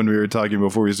me when we were talking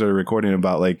before we started recording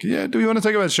about like, yeah, do we want to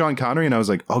talk about Sean Connery? And I was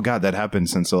like, oh God, that happened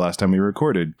since the last time we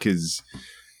recorded because,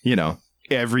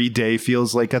 every day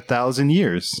feels like 1,000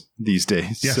 years these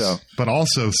days. Yes, so. But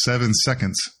also 7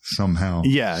 seconds somehow.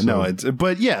 Yeah, so.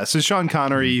 So Sean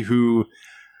Connery, who,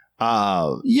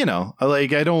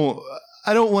 like I don't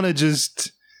want to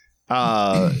just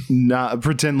not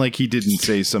pretend like he didn't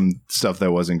say some stuff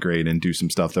that wasn't great and do some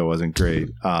stuff that wasn't great.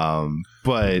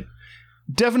 But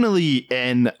definitely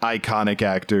an iconic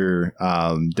actor.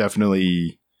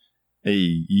 Definitely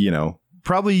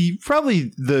probably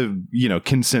the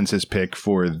consensus pick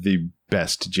for the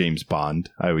best James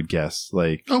Bond, I would guess.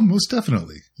 Like, oh, most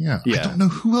definitely. Yeah. I don't know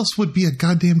who else would be a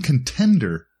goddamn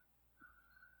contender.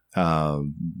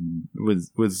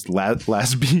 Was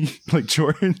Lazenby like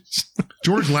George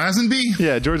Lazenby?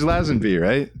 Yeah, George Lazenby,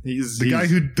 right? He's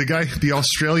the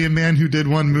Australian man who did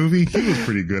one movie. He was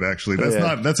pretty good, actually.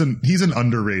 He's an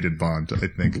underrated Bond, I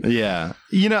think. Yeah.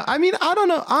 I don't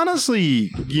know.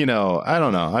 Honestly, I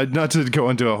don't know. Not to go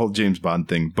into a whole James Bond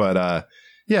thing, but I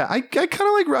kind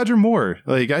of like Roger Moore.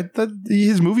 Like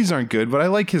his movies aren't good, but I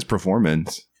like his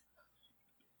performance.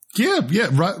 Yeah.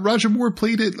 Roger Moore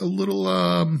played it a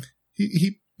little.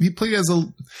 He played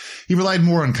he relied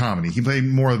more on comedy. He played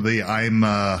more of the I'm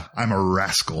a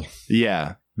rascal.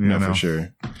 Yeah, for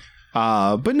sure.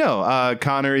 But no,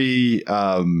 Connery.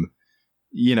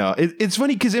 It's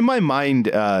funny because in my mind,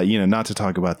 not to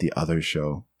talk about the other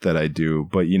show that I do,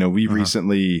 but we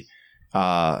recently,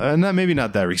 maybe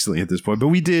not that recently at this point, but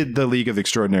we did The League of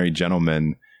Extraordinary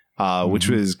Gentlemen, which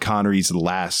was Connery's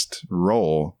last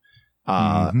role.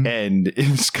 And it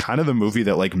was kind of the movie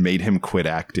that like made him quit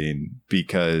acting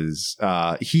because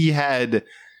he had,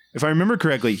 if I remember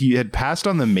correctly, he had passed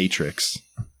on The Matrix.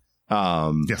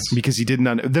 Yes, because he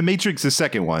didn't. The Matrix, the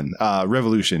second one,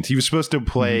 Revolutions. He was supposed to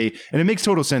play, and it makes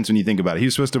total sense when you think about it. He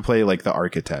was supposed to play like the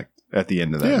architect at the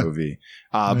end of that movie,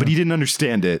 but he didn't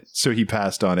understand it, so he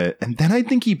passed on it. And then I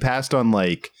think he passed on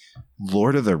like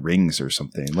Lord of the Rings or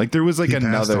something. Like there was like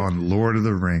another on Lord of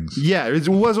the Rings. Yeah, it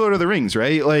was Lord of the Rings,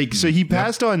 right? Like so he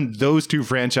passed on those two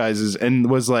franchises and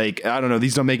was like, I don't know,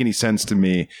 these don't make any sense to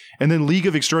me. And then League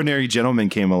of Extraordinary Gentlemen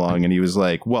came along and he was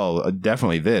like, well,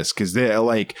 definitely this, because they're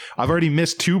like, I've already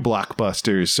missed 2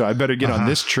 blockbusters, so I better get on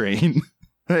this train.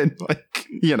 And like,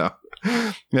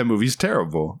 that movie's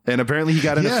terrible. And apparently he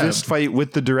got in a fist fight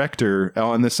with the director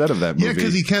on the set of that movie. Yeah,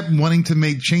 because he kept wanting to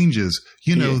make changes.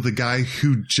 The guy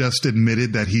who just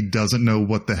admitted that he doesn't know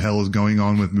what the hell is going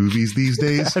on with movies these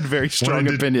days. Had very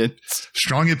strong opinions.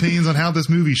 Strong opinions on how this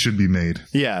movie should be made.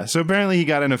 Yeah, so apparently he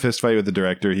got in a fist fight with the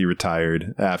director. He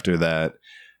retired after that.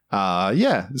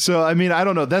 Yeah. So, I mean, I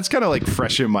don't know. That's kind of like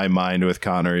fresh in my mind with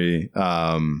Connery.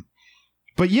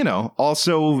 But, you know,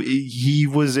 also he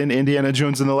was in Indiana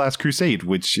Jones and the Last Crusade,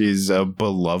 which is a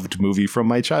beloved movie from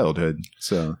my childhood.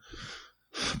 So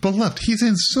beloved. He's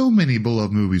in so many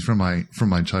beloved movies from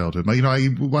my childhood. You know, I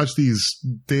watch these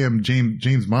damn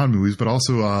James Bond movies, but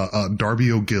also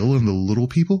Darby O'Gill and the Little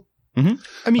People. Mm-hmm.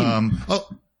 I mean,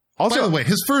 also, by the way,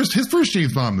 his first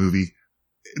James Bond movie,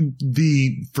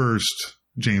 the first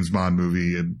James Bond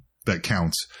movie that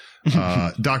counts,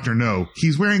 Dr. No,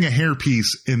 he's wearing a hairpiece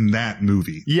in that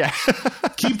movie. Yeah.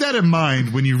 Keep that in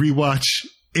mind when you rewatch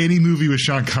any movie with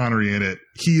Sean Connery in it.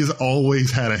 He has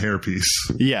always had a hairpiece.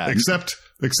 Yeah. Except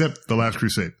The Last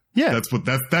Crusade. Yeah.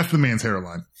 That's the man's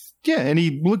hairline. Yeah, and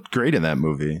he looked great in that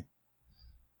movie.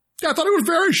 Yeah, I thought it was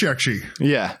very sexy.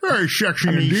 Yeah. Very sexy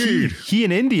indeed. He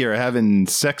and Indy are having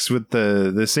sex with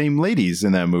the same ladies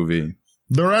in that movie.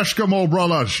 They're Eskimo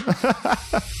brothers.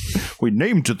 We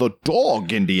named the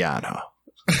dog Indiana.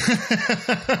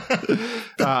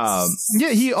 Yeah,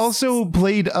 he also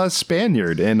played a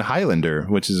Spaniard in Highlander,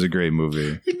 which is a great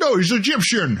movie. No, he's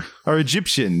Egyptian. Or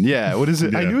Egyptian, yeah. What is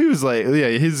it? Yeah. I knew he was like, yeah,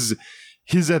 his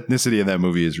ethnicity in that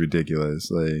movie is ridiculous.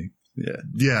 Like,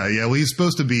 yeah. Well, he's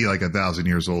supposed to be like 1,000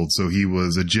 years old, so he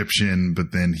was Egyptian,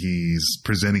 but then he's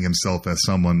presenting himself as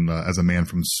someone, as a man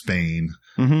from Spain,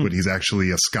 but he's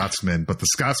actually a Scotsman. But the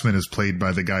Scotsman is played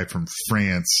by the guy from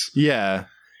France. Yeah.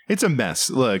 It's a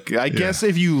mess. Look, I guess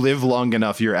if you live long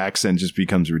enough, your accent just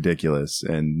becomes ridiculous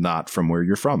and not from where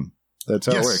you're from. That's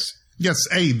how it works. Yes.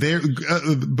 Hey,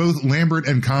 both Lambert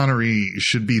and Connery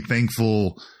should be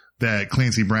thankful that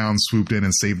Clancy Brown swooped in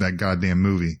and saved that goddamn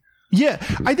movie. Yeah,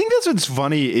 I think that's what's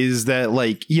funny is that,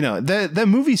 like, you know, that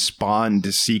movie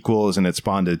spawned sequels and it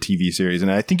spawned a TV series.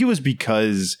 And I think it was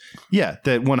because, that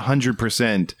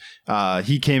 100%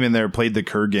 he came in there, played the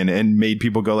Kurgan and made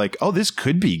people go like, oh, this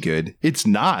could be good. It's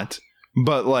not,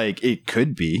 but like it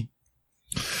could be.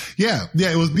 Yeah.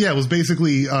 It was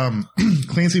basically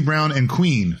Clancy Brown and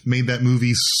Queen made that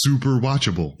movie super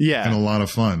watchable. Yeah. And a lot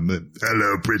of fun. But,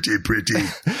 hello, pretty.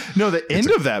 No, the end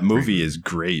of that movie is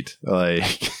great.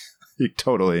 Like...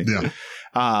 Totally. Yeah.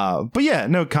 But yeah,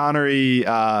 no, Connery,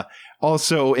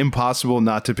 also impossible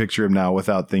not to picture him now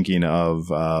without thinking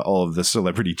of all of the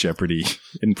Celebrity Jeopardy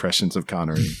impressions of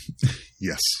Connery.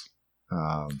 Yes.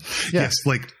 Yeah. Yes.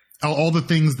 Like all the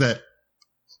things that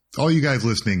all you guys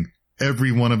listening,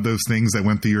 every one of those things that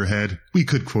went through your head, we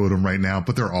could quote them right now,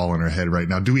 but they're all in our head right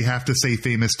now. Do we have to say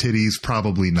famous titties?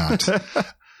 Probably not.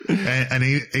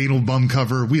 An anal bum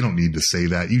cover? We don't need to say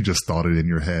that. You just thought it in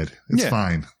your head. It's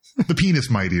fine. The penis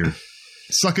mightier.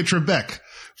 Suck it, Trebek.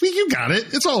 You got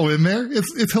it. It's all in there.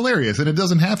 It's hilarious, and it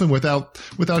doesn't happen without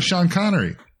Sean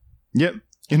Connery. Yep,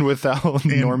 and without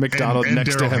Norm Macdonald and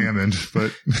next Daryl to him. Hammond,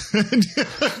 but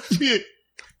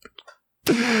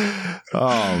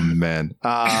oh man.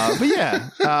 But yeah.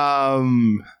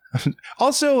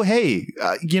 Also, hey,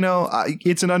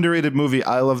 it's an underrated movie.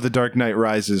 I love The Dark Knight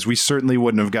Rises. We certainly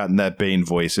wouldn't have gotten that Bane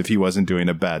voice if he wasn't doing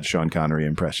a bad Sean Connery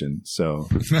impression. So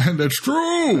that's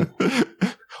true.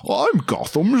 I'm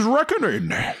Gotham's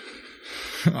Reckoning.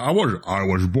 I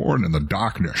was born in the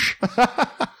darkness.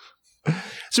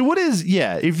 So what is,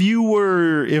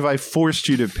 if I forced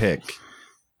you to pick,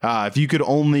 if you could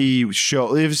only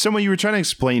show, if you were trying to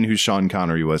explain who Sean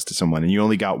Connery was to someone and you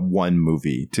only got one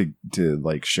movie to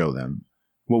like show them,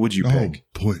 what would you pick?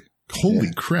 Oh boy.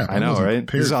 Holy crap. I know, right?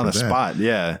 This is on the spot.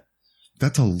 Yeah.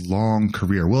 That's a long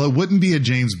career. Well, it wouldn't be a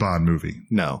James Bond movie.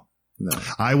 No.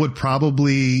 I would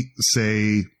probably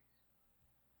say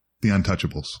The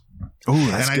Untouchables. Oh,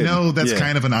 that's and good. I know that's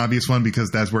kind of an obvious one because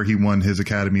that's where he won his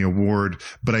Academy Award,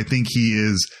 but I think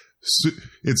he's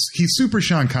super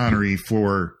Sean Connery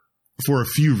for a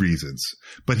few reasons,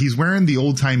 but he's wearing the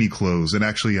old timey clothes and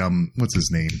actually, what's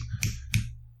his name?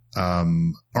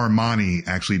 Armani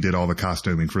actually did all the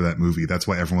costuming for that movie. That's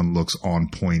why everyone looks on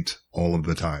point all of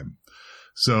the time.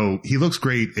 So he looks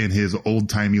great in his old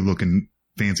timey looking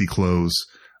fancy clothes.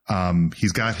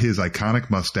 He's got his iconic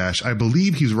mustache. I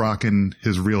believe he's rocking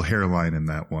his real hairline in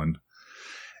that one.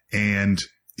 And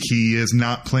he is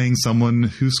not playing someone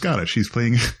who's Scottish. He's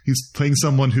playing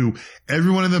someone who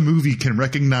everyone in the movie can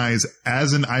recognize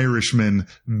as an Irishman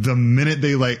the minute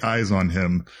they lay eyes on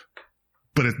him.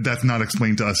 But that's not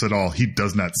explained to us at all. He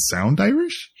does not sound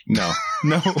Irish. No.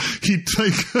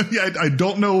 I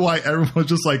don't know why everyone's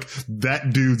just like,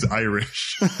 that dude's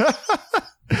Irish.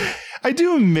 I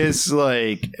do miss,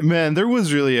 there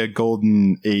was really a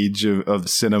golden age of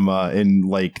cinema in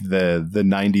the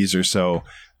 90s or so,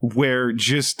 where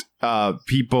just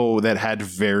people that had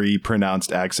very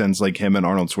pronounced accents like him and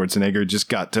Arnold Schwarzenegger just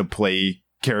got to play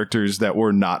characters that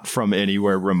were not from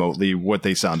anywhere remotely what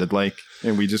they sounded like.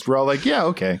 And we just were all like, yeah,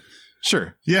 okay,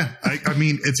 sure. Yeah. I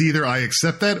mean, it's either I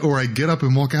accept that or I get up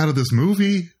and walk out of this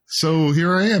movie. So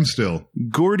here I am still.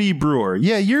 Gordy Brewer.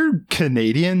 Yeah, you're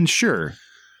Canadian. Sure.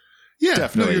 Yeah,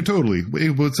 definitely. No, you're totally.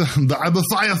 I'm a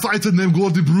firefighter named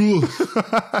Gordy Brewer.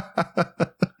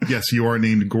 Yes, you are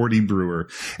named Gordy Brewer.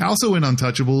 Also in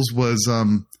Untouchables was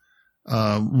one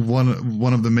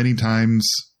of the many times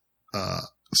a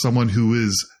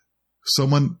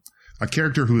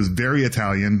character who is very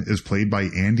Italian is played by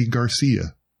Andy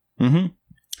Garcia. Mm-hmm.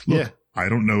 Look, I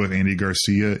don't know if Andy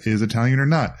Garcia is Italian or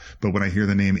not, but when I hear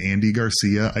the name Andy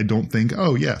Garcia, I don't think,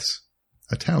 oh yes,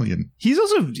 Italian.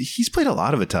 He's played a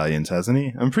lot of Italians, hasn't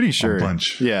he? I'm pretty sure. A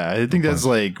bunch. Yeah, I think that's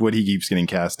like what he keeps getting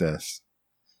cast as.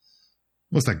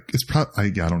 What's that? It's probably, I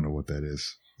don't know what that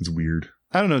is. It's weird.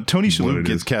 I don't know. Tony Shalhoub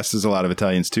gets cast as a lot of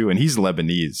Italians too, and he's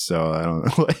Lebanese, so I don't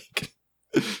know. Like,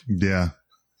 yeah,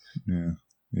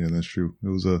 that's true. It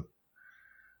was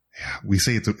we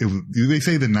say they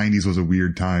say the 90s was a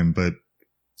weird time, but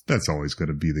that's always going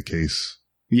to be the case.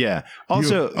 Yeah.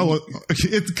 Also,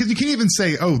 it's because you can't even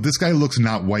say, oh, this guy looks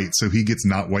not white, so he gets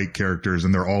not white characters,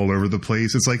 and they're all over the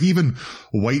place. It's like even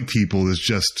white people is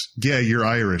just, yeah, you're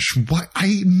Irish. What?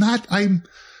 I'm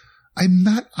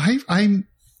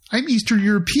Eastern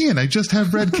European. I just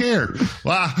have red hair.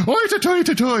 Wow,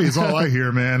 toy is all I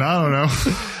hear, man. I don't know.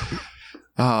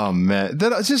 Oh man,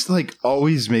 that just like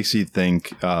always makes you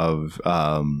think of.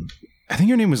 I think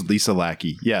her name was Lisa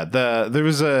Lackey. Yeah, there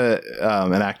was an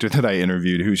actor that I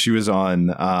interviewed who she was on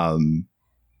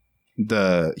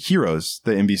the Heroes,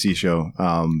 the NBC show.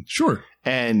 Sure.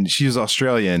 And she was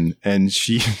Australian, and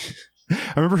she.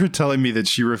 I remember her telling me that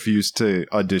she refused to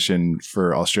audition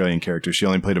for Australian characters. She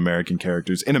only played American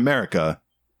characters in America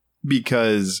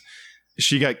because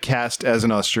she got cast as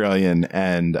an Australian,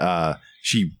 and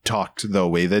she talked the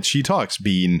way that she talks,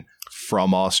 being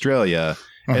from Australia.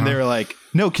 And they were like,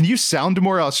 no, can you sound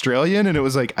more Australian? And it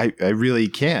was like, I really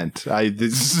can't.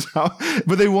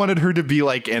 But they wanted her to be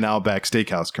like an Outback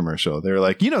Steakhouse commercial. They were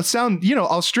like, sound,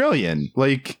 Australian,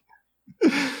 like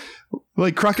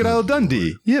Crocodile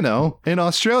Dundee, an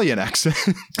Australian accent.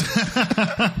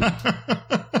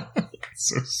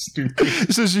 So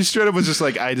stupid. So she straight up was just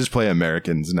like, I just play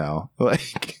Americans now.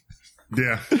 Like,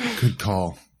 yeah, good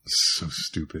call. So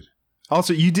stupid.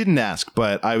 Also, you didn't ask,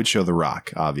 but I would show The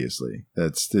Rock, obviously.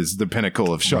 That's the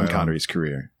pinnacle of Sean Connery's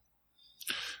career.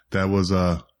 That was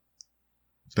on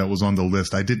the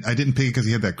list. I didn't pick it because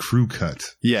he had that crew cut.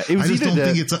 Yeah, it was.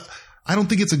 I don't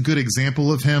think it's a good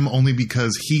example of him, only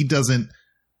because he doesn't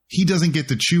get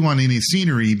to chew on any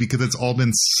scenery because it's all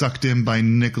been sucked in by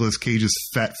Nicolas Cage's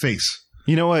fat face.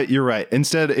 You know what? You're right.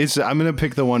 Instead, I'm going to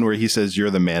pick the one where he says,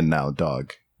 "You're the man now,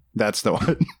 dog." That's the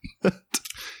one.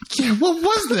 Yeah, what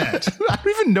was that? I don't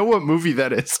even know what movie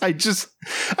that is.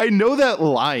 I know that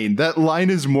line. That line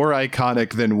is more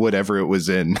iconic than whatever it was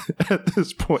in at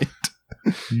this point.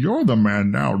 You're the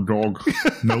man now, dog.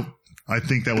 Nope. I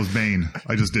think that was Bane.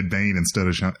 I just did Bane instead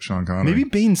of Sean Connery. Maybe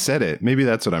Bane said it. Maybe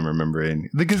that's what I'm remembering.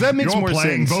 Because that makes more sense. You're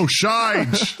playing both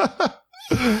sides.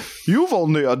 You've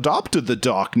only adopted the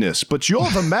darkness, but you're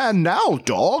the man now,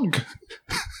 dog.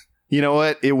 You know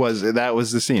what? That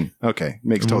was the scene. Okay.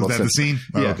 Makes total sense. Was that the scene?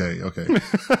 Oh, yeah. Okay.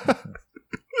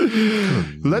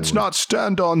 Let's not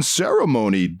stand on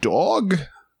ceremony, dog.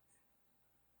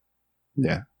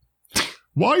 Yeah.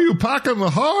 Why are you packing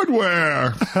the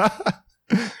hardware?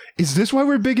 Is this why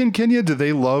we're big in Kenya? Do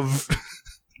they love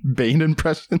Bane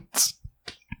impressions?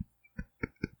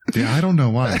 Yeah, I don't know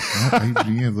why.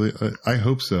 I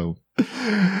hope so.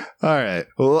 All right.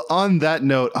 Well, on that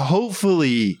note,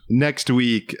 hopefully next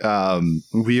week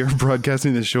we are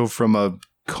broadcasting the show from a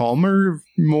calmer,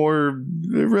 more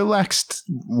relaxed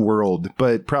world,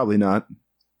 but probably not.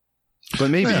 But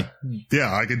maybe.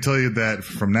 Yeah, I can tell you that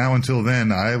from now until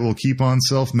then, I will keep on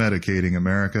self-medicating,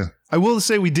 America. I will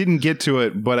say we didn't get to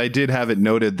it, but I did have it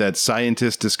noted that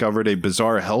scientists discovered a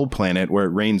bizarre hell planet where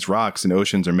it rains rocks and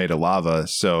oceans are made of lava.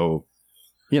 So,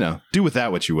 do with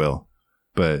that what you will.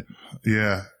 But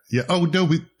yeah. Oh no,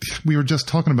 we were just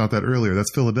talking about that earlier.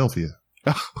 That's Philadelphia.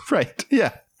 Oh, right.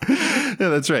 Yeah. Yeah,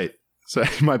 that's right. Sorry,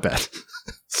 my bad.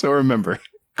 So remember,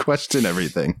 question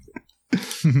everything.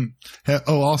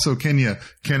 Also, Kenya,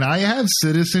 can I have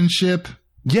citizenship?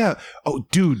 Yeah. Oh,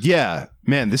 dude. Yeah,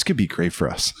 man, this could be great for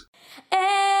us.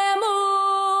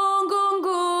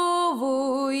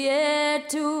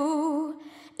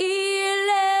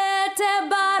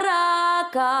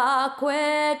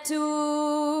 Kwetu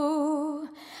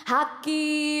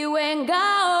haki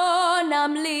wengao na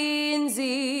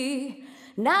mlinzi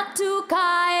na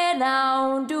tukae na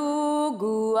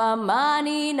undugu,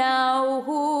 amani na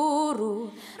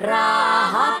uhuru,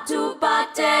 raha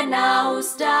tupate na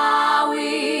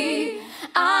ustawi.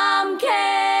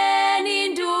 Amkeni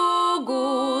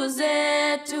ndugu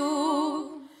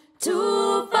zetu,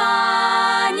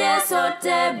 tufanye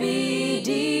sote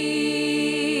bidii,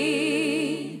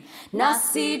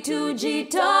 nasi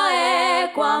tujitoe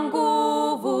kwa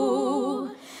nguvu.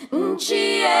 Nchi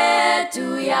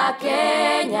yetu ya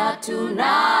Kenya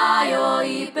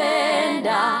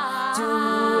tunayoipenda,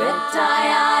 tuwe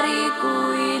tayari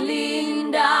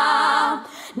kuilinda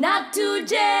na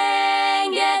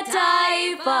tujenge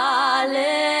taifa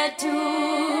letu.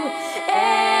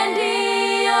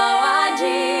 Ndio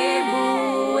wajibu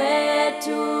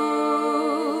wetu.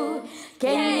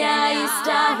 Kenya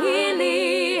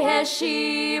istahili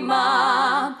heshima,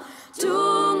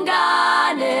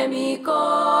 tuungane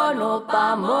mikono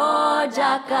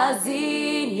pamoja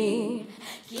kazini,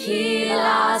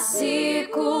 kila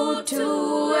siku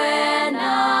tuwe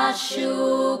na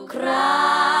shukrani.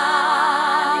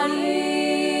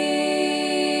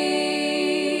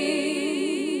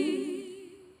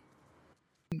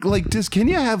 Like, does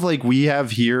Kenya have, like we have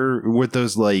here with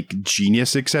those, like,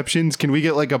 genius exceptions? Can we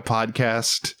get, like, a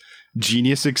podcast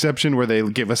genius exception where they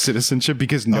give us citizenship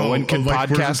because no one can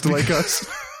podcast like us?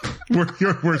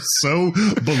 We're so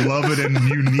beloved and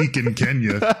unique in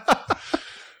Kenya.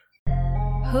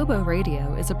 Hobo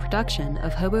Radio is a production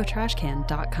of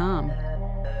HoboTrashCan.com.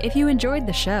 If you enjoyed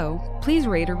the show, please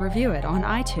rate or review it on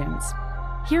iTunes.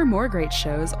 Hear more great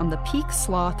shows on the Peak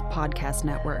Sloth Podcast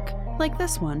Network, like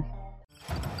this one.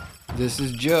 This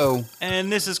is Joe. And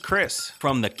this is Chris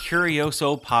from the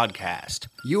Curioso Podcast.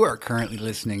 You are currently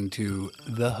listening to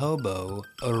The Hobo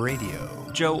Radio.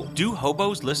 Joe, do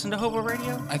hobos listen to Hobo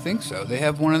Radio? I think so. They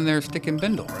have one in their stick and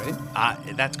bindle, right?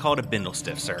 That's called a bindle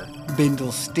stiff, sir.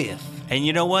 Bindle stiff. And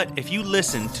you know what? If you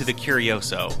listen to the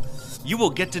Curioso, you will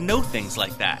get to know things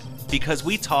like that. Because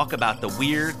we talk about the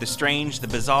weird, the strange, the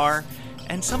bizarre,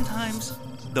 and sometimes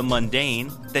the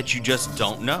mundane that you just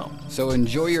don't know. So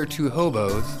enjoy your two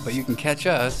hobos, but you can catch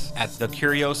us at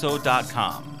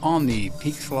thecurioso.com on the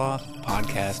Peak Sloth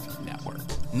Podcast Network.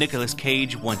 Nicolas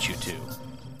Cage wants you to.